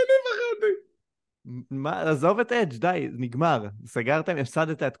ממשיך. מה, עזוב את אדג', די, נגמר. סגרתם,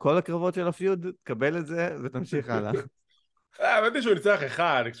 הפסדת את כל הקרבות של הפיוד, תקבל את זה ותמשיך הלאה. האמת שהוא ניצח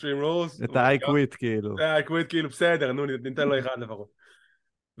אחד, Extreme Rules. את ה-I quit כאילו. I quit כאילו, בסדר, נו, ניתן לו אחד לפחות.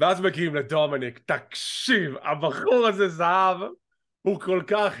 ואז מגיעים לדומיניק, תקשיב, הבחור הזה זהב, הוא כל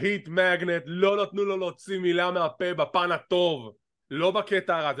כך היט מגנט, לא נתנו לו להוציא מילה מהפה בפן הטוב, לא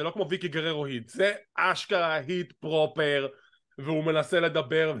בקטע הרע, זה לא כמו ויקי גררו היט, זה אשכרה היט פרופר, והוא מנסה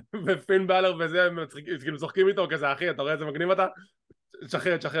לדבר, ופין באלר וזה, הם כאילו צוחקים איתו כזה, אחי, אתה רואה איזה מגניב אתה?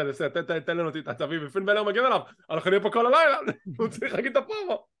 שחרר, תן לנו את הצבי, ופין באלר מגן עליו, אנחנו נהיה פה כל הלילה, הוא צריך להגיד את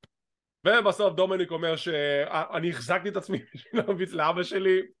הפרומו. ובסוף דומיניק אומר שאני החזקתי את עצמי בשביל להרביץ לאבא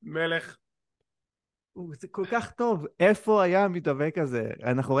שלי, מלך. זה כל כך טוב, איפה היה המתאבק הזה?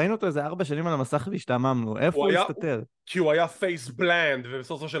 אנחנו ראינו אותו איזה 4 שנים על המסך והשתעממנו, איפה הוא הסתתר? כי הוא היה פייס בלנד,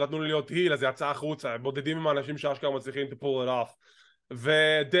 ובסוף שנתנו לי להיות היל, אז זה יצא החוצה, בודדים עם האנשים שאשכרה מצליחים to pull it off.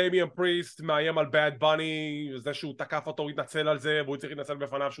 ודמיאן פריסט מאיים על בד בני, זה שהוא תקף אותו, הוא התנצל על זה, והוא צריך להתנצל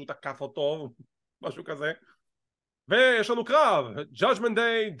בפניו שהוא תקף אותו, משהו כזה. ויש לנו קרב, Judgment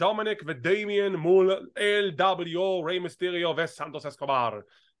Day, דומיניק ודמיאן מול LWO, ריי מיסטריו וסנטוס אסקובר.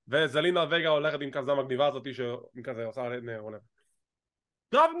 וזלינה וגה הולכת עם כזה מגניבה הזאתי שכזה עושה הולך.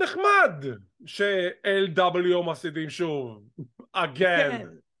 קרב נחמד ש-LWO מפסידים שוב, again.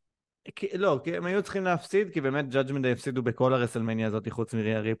 לא, כי הם היו צריכים להפסיד, כי באמת Judgment Day הפסידו בכל הרסלמניה הזאת חוץ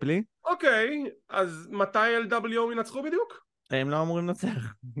מריה ריפלי. אוקיי, אז מתי LWO ינצחו בדיוק? הם לא אמורים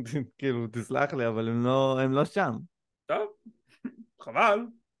לנצח, כאילו תסלח לי, אבל הם לא שם. טוב, חבל.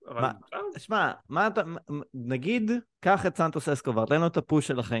 שמע, נגיד, קח את סנטוס אסקובר, תן לו את הפוש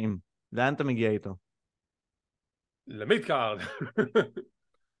של החיים, לאן אתה מגיע איתו? למידקארד.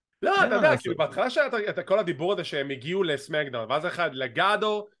 לא, אתה יודע, כאילו בהתחלה שאתה כל הדיבור הזה שהם הגיעו לסמקדאון, ואז אחד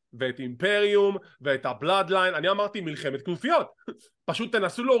לגאדו ואת אימפריום ואת הבלאדליין, אני אמרתי מלחמת כנופיות, פשוט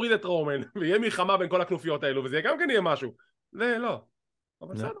תנסו להוריד את רומן ויהיה מלחמה בין כל הכנופיות האלו וזה גם כן יהיה משהו. לא,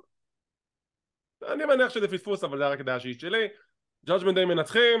 אבל בסדר. אני מניח שזה פספוס, אבל זה רק הדעה האישית שלי. Judgment Day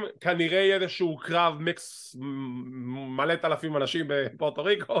מנצחים, כנראה יהיה איזשהו קרב מיקס מלא אלפים אנשים בפורטו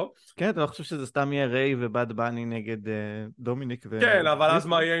ריקו. כן, אתה לא חושב שזה סתם יהיה ריי ובד בני נגד דומיניק כן, אבל אז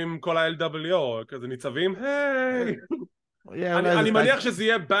מה יהיה עם כל ה-LWO? כזה ניצבים? היי! אני מניח שזה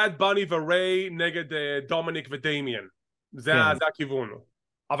יהיה בד בני וריי נגד דומיניק ודמיאן. זה הכיוון.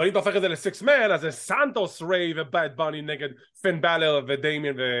 אבל אם אתה הופך את זה ל6 man, אז זה סנטוס, ריי ובד בני נגד פין בלר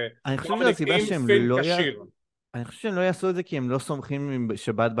ודמיאן ודומיניק עם פין קשיר. אני חושב שהם לא יעשו את זה כי הם לא סומכים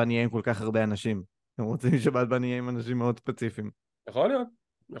שבד בני יהיה עם כל כך הרבה אנשים. הם רוצים שבד בני יהיה עם אנשים מאוד ספציפיים. יכול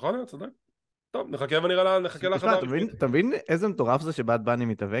להיות, צודק. טוב, נחכה ונראה, נחכה תשמע, להכרזה. אתה מבין איזה מטורף זה שבאד בני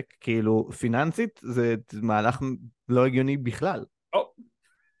מתאבק? כאילו, פיננסית זה מהלך לא הגיוני בכלל.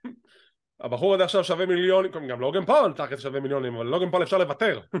 הבחור הזה עכשיו שווה מיליונים, גם לוגן פול תכף שווה מיליונים, אבל לוגן פול אפשר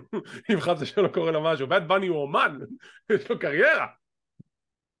לוותר, אם חד זה שלא קורה לו משהו. באד בני הוא אומן, יש לו קריירה.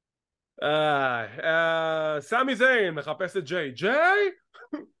 סמי זיין מחפש את ג'יי.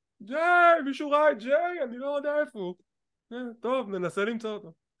 ג'יי, מישהו ראה את ג'יי? אני לא יודע איפה הוא. טוב, ננסה למצוא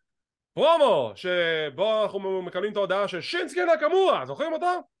אותו. פרומו, שבו אנחנו מקבלים את ההודעה של שינסקי נקמורה, זוכרים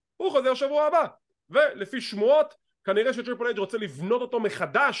אותו? הוא חוזר שבוע הבא. ולפי שמועות, כנראה שטריפל אייג' רוצה לבנות אותו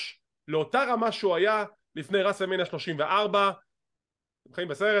מחדש לאותה רמה שהוא היה לפני רסלמניה 34. הם חיים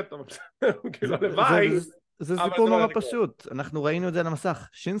בסרט, כאילו לוואי. זה סיפור נורא פשוט, אנחנו ראינו את זה על המסך.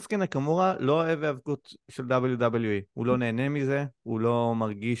 שינסקי נקמורה לא אוהב האבקות של WWE, הוא לא נהנה מזה, הוא לא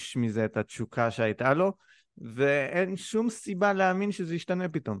מרגיש מזה את התשוקה שהייתה לו, ואין שום סיבה להאמין שזה ישתנה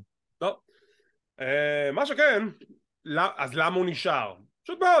פתאום. טוב, מה שכן, אז למה הוא נשאר?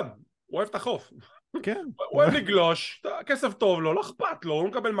 פשוט מאוד, הוא אוהב את החוף. כן. הוא אוהב לגלוש, כסף טוב לו, לא אכפת לו, הוא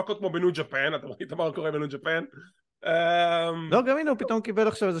מקבל מכות כמו בניו ג'פן, אתה ראית מה קורה בניו ג'פן? לא, גם הנה הוא פתאום קיבל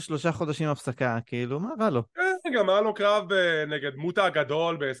עכשיו איזה 3 חודשים הפסקה, כאילו, מה רע לו? גם היה לו קרב נגד מוטה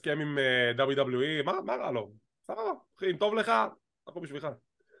הגדול בהסכם עם WWE, מה רע לו? אחי, אם טוב לך, אנחנו בשבילך.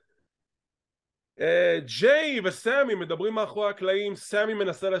 ג'יי וסמי מדברים מאחורי הקלעים. סמי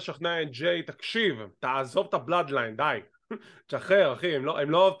מנסה לשכנע את ג'יי, תקשיב, תעזוב את הבלאדליין, די, תשחרר אחי,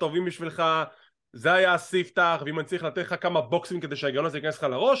 הם לא טובים בשבילך, זה היה הספתח, ואם אני צריך לתת לך כמה בוקסים כדי שההיגיון הזה ייכנס לך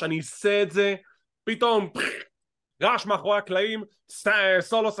לראש, אני אעשה את זה. פתאום רעש מאחורי הקלעים,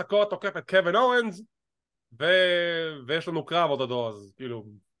 סולו סקוט תוקף את קווין אורנס, ויש לנו קרב עוד הדור, אז כאילו,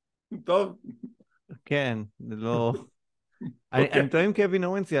 טוב. כן, זה לא... אני טועה אם קווין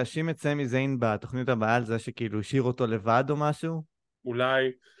אורנס יאשים את סמי זיין בתוכנית הבאה על זה שכאילו השאיר אותו לבד או משהו?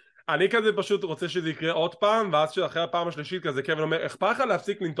 אולי. אני כזה פשוט רוצה שזה יקרה עוד פעם, ואז שאחרי הפעם השלישית כזה קווין אומר, אכפת לך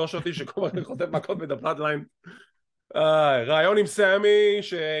להפסיק לנטוש אותי שכל הזמן חוטף מכות בדפלאדליין? רעיון עם סמי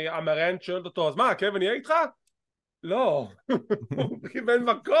שהמרנט שואלת אותו, אז מה, קווין יהיה איתך? לא, הוא קיבל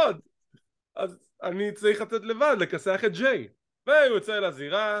מכות, אז אני צריך לצאת לבד לכסח את ג'יי. והוא יוצא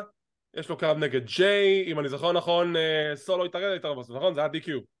לזירה, יש לו קרב נגד ג'יי, אם אני זוכר נכון, סולו התערב בסוף, נכון? זה היה DQ.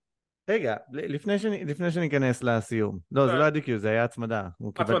 רגע, לפני שניכנס לסיום. לא, זה לא היה DQ, זה היה הצמדה.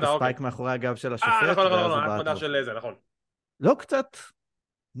 הוא קיבל את הספייק מאחורי הגב של השופט. נכון, הצמדה של זה, נכון. לא קצת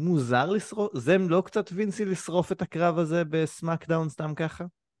מוזר לשרוף? זה לא קצת וינסי לשרוף את הקרב הזה בסמאקדאון סתם ככה?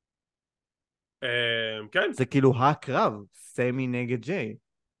 כן. זה כאילו הקרב, סמי נגד ג'יי.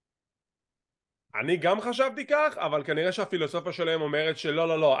 אני גם חשבתי כך, אבל כנראה שהפילוסופיה שלהם אומרת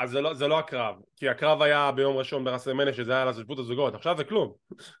שלא, אז זה לא הקרב, כי הקרב היה ביום ראשון ברסלמניה שזה היה לזוגות הזוגות, עכשיו זה כלום.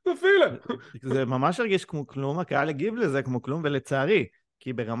 זה פילם. זה ממש הרגיש כמו כלום, הקהל הגיב לזה כמו כלום, ולצערי,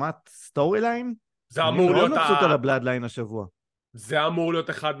 כי ברמת סטורי ליין, אני מאוד מבסוט על הבלאדליין השבוע. זה אמור להיות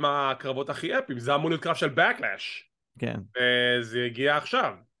אחד מהקרבות הכי אפיים, זה אמור להיות קרב של בקלאש. כן. וזה הגיע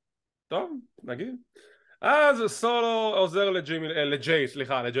עכשיו. טוב, נגיד. אז סולו עוזר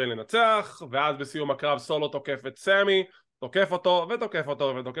לג'יי לנצח, ואז בסיום הקרב סולו תוקף את סמי, תוקף אותו ותוקף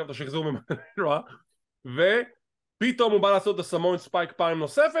אותו ותוקף אותו, שחזור ממנו, ופתאום הוא בא לעשות את הסמון ספייק פעם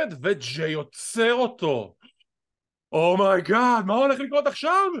נוספת, וג'יי עוצר אותו. אומייגאד, מה הולך לקרות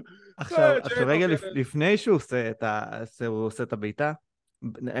עכשיו? עכשיו רגע, לפני שהוא עושה את הביתה,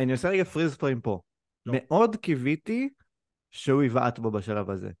 אני עושה רגע פריז פריים פה. מאוד קיוויתי שהוא יבעט בו בשלב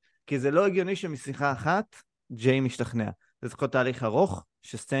הזה. כי זה לא הגיוני שמשיחה אחת ג'יי משתכנע. זה צריך להיות תהליך ארוך,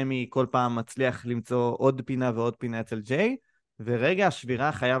 שסמי כל פעם מצליח למצוא עוד פינה ועוד פינה אצל ג'יי, ורגע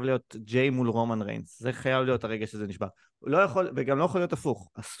השבירה חייב להיות ג'יי מול רומן ריינס. זה חייב להיות הרגע שזה נשבר. לא יכול, וגם לא יכול להיות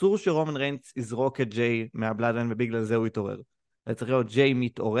הפוך. אסור שרומן ריינס יזרוק את ג'יי מהבלאדליין, ובגלל זה הוא יתעורר. זה צריך להיות ג'יי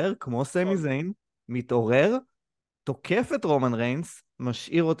מתעורר, כמו סמי זיין, מתעורר, תוקף את רומן ריינס,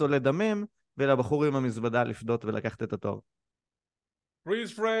 משאיר אותו לדמם, ולבחור עם המזוודה לפדות ולקחת את התואר.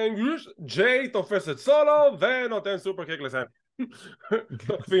 פריז פריים, ג'יי תופס את סולו ונותן סופר קיק לסמי.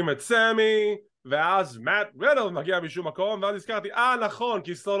 תוקפים את סמי, ואז מאט רדל מגיע משום מקום, ואז הזכרתי, נכון,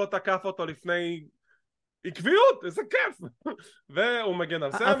 כי סולו תקף אותו לפני עקביות, איזה כיף. והוא מגן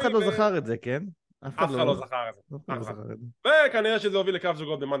על סמי. אף אחד לא זכר את זה, כן? אף אחד לא זכר את זה. וכנראה שזה הוביל לקרב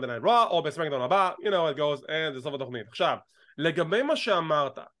זוגות ב-Monday Night Raw או בסמקדאון הבא, you know how it goes, and זה סוף התוכנית. עכשיו, לגבי מה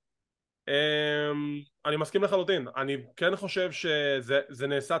שאמרת, אני מסכים לחלוטין. אני כן חושב שזה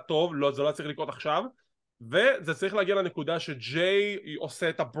נעשה טוב, זה לא צריך לקרות עכשיו, וזה צריך להגיע לנקודה שג'יי עושה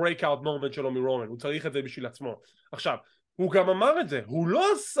את ה-breakout moment שלו מרומן, הוא צריך את זה בשביל עצמו. עכשיו, הוא גם אמר את זה, הוא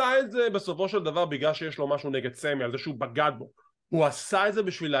לא עשה את זה בסופו של דבר בגלל שיש לו משהו נגד סמי, על זה שהוא בגד בו. הוא עשה את זה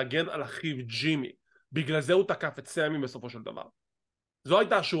בשביל להגן על אחיו ג'ימי, בגלל זה הוא תקף את סמי בסופו של דבר. זו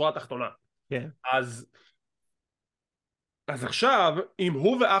הייתה השורה התחתונה. כן. אז עכשיו, אם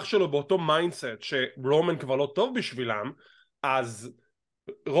הוא ואח שלו באותו מיינדסט שרומן כבר לא טוב בשבילם, אז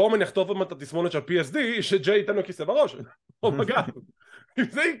רומן יחטוף עוד את התסמונת של PSD, שג'יי ייתן לו כיסא בראש. אומייגאד. אם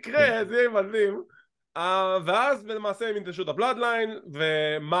זה יקרה, זה יהיה מדהים. ואז למעשה הם ינטשו את הבלאדליין,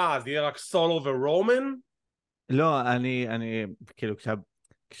 ומה, אז יהיה רק סולו ורומן? לא, כאילו,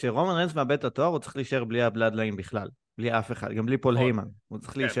 כשרומן ריינס מאבד את התואר, הוא צריך להישאר בלי הבלאדליין בכלל. בלי אף אחד, גם בלי פול היימן. הוא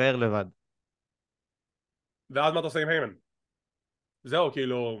צריך להישאר לבד. ואז מה אתה עושה עם היימן? זהו,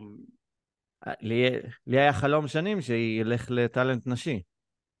 כאילו... לי היה חלום שנים שילך לטלנט נשי.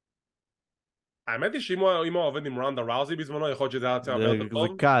 האמת היא שאם הוא עובד עם רונדה ראוזי בזמנו, יכול להיות שזה היה הרבה יותר טוב.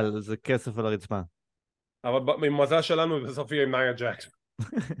 זה קל, זה כסף על הרצפה. אבל במזל שלנו בסוף יהיה עם נאיה ג'קס.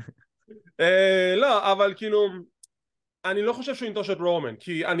 לא, אבל כאילו... אני לא חושב שהוא ינטוש את רומן,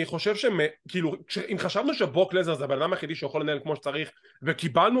 כי אני חושב כאילו, אם חשבנו שבוק לזר זה הבן אדם היחידי שיכול לנהל כמו שצריך,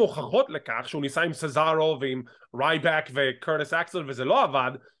 וקיבלנו הוכחות לכך שהוא ניסה עם סזארו ועם רייבק וקרטיס אקסל וזה לא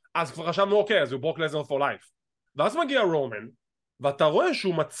עבד, אז כבר חשבנו אוקיי, אז הוא בוק לזר for life. ואז מגיע רומן, ואתה רואה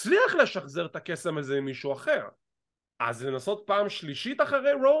שהוא מצליח לשחזר את הקסם הזה עם מישהו אחר. אז לנסות פעם שלישית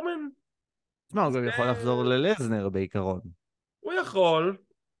אחרי רומן? תשמע, הוא גם יכול לחזור ללזנר בעיקרון. הוא יכול.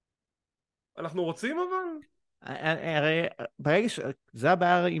 אנחנו רוצים אבל... הרי זה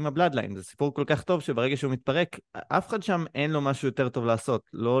הבעיה עם הבלאדליין, זה סיפור כל כך טוב שברגע שהוא מתפרק, אף אחד שם אין לו משהו יותר טוב לעשות,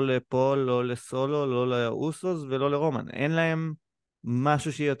 לא לפול, לא לסולו, לא לאוסוס ולא לרומן, אין להם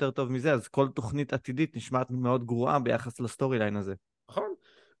משהו שיהיה יותר טוב מזה, אז כל תוכנית עתידית נשמעת מאוד גרועה ביחס לסטורי ליין הזה. נכון,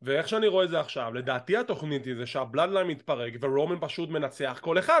 ואיך שאני רואה את זה עכשיו, לדעתי התוכנית היא זה שהבלאדליין מתפרק ורומן פשוט מנצח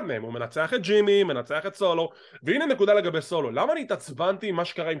כל אחד מהם, הוא מנצח את ג'ימי, מנצח את סולו, והנה נקודה לגבי סולו, למה אני התעצבנתי עם מה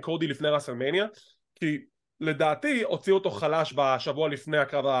שקרה עם קודי לפני רסלמניה? כי לדעתי הוציאו אותו חלש בשבוע לפני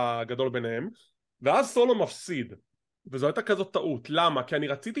הקרב הגדול ביניהם, ואז סולו מפסיד, וזו הייתה כזאת טעות. למה? כי אני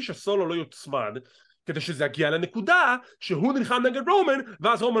רציתי שסולו לא יוצמד, כדי שזה יגיע לנקודה שהוא נלחם נגד רומן,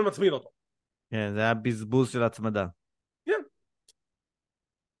 ואז רומן מצמיד אותו. כן, זה היה בזבוז של הצמדה. כן.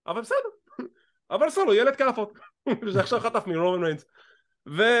 אבל בסדר. אבל סולו, ילד כאפות. שעכשיו חטף מרומן ריינס.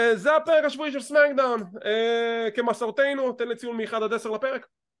 וזה הפרק השבועי של סמאקדאון. כמסורתנו, תן לי ציון מ-1 עד 10 לפרק.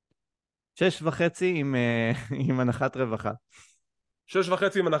 6.5 עם הנחת רווחה.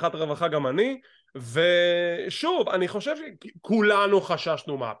 6.5 עם הנחת רווחה גם אני, ושוב, אני חושב שכולנו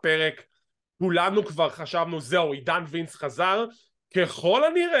חששנו מהפרק, כולנו כבר חשבנו, זהו, עידן וינס חזר, ככל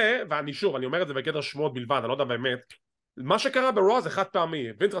הנראה, ואני שוב, אני אומר את זה בגדר שמות בלבד, אני לא יודע באמת, מה שקרה ברוע זה חד פעמי,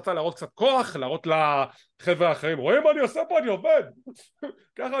 וינס רצה להראות קצת כוח, להראות לחבר'ה האחרים, רואים מה אני עושה פה, אני עובד,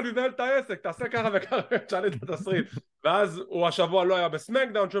 ככה אני מנהל את העסק, תעשה ככה וככה, תשאלי את התסריט, ואז הוא השבוע לא היה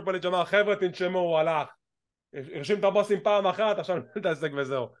בסמקדאון, טריפל אייץ' אמר, חבר'ה תנשמו, הוא הלך, הרשים את הבוסים פעם אחת, עכשיו נתן את העסק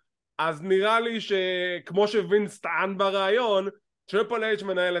וזהו. אז נראה לי שכמו שווינס טען ברעיון, טריפל אייץ'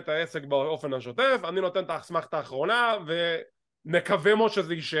 מנהל את העסק באופן השוטף, אני נותן את האסמכתה האחרונה, ונקווה מאוד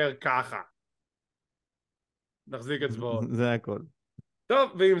שזה יישאר ככה. נחזיק אצבעות. זה הכל.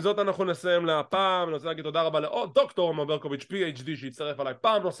 טוב, ועם זאת אנחנו נסיים להפעם. אני רוצה להגיד תודה רבה לדוקטור עומד ברקוביץ' PhD שהצטרף עליי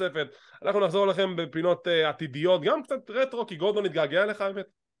פעם נוספת. אנחנו נחזור לכם בפינות עתידיות, גם קצת רטרו, כי גורדון התגעגע לך האמת.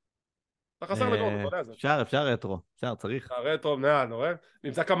 אתה חסר לגורדון, אתה יודע את זה. אפשר רטרו, צריך. רטרו, רואה?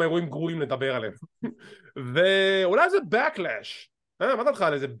 נמצא כמה אירועים גרועים לדבר עליהם. ואולי זה backlash. מה דעתך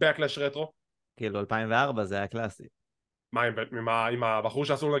על איזה backlash רטרו? כאילו 2004 זה היה קלאסי. מה, עם הבחור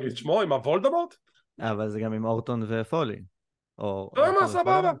שאסור להגיד שמו? עם הוולדמורט? אבל זה גם עם אורטון ופולי. מה,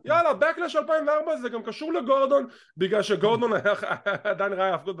 סבבה, יאללה, backlash 2004 זה גם קשור לגורדון, בגלל שגורדון עדיין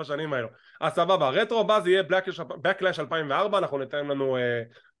ראה הפקות בשנים האלו. אז סבבה, הרטרו הבא זה יהיה backlash 2004, אנחנו ניתן לנו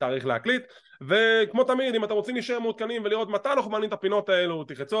תאריך להקליט, וכמו תמיד, אם אתם רוצים להישאר מעודכנים ולראות מתי אנחנו מעלים את הפינות האלו,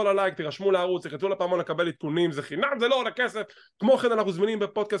 תחצו על הלייק, תירשמו לערוץ, תחצו לפעמון לקבל עדכונים, זה חינם, זה לא עולה כסף. כמו כן אנחנו זמינים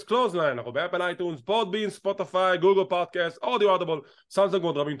בפודקאסט קלוזליין, אנחנו באפל אייטונס, פודבין, ספוטיפיי, גוגל פודקאסט, אודיו אודיבל, סאונדסאונד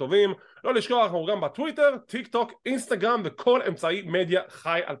ועוד רבים טובים. לא לשכוח, אנחנו גם בטוויטר, טיק טוק, אינסטגרם וכל אמצעי מדיה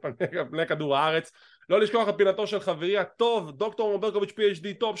חי על פני כדור הארץ. לא לשכוח את פינתו של חברי הטוב, דוקטור עומד ברקוביץ'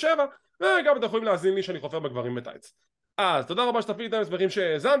 PhD טופ 7, וגם אתם יכולים להאזין לי שאני חופר בגברים בטייץ. אז תודה רבה שתפעיל איתם, שמחים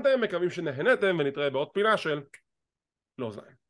שהאזנתם, מקווים שנהנתם, ונתראה בעוד פינה של קלוזליין.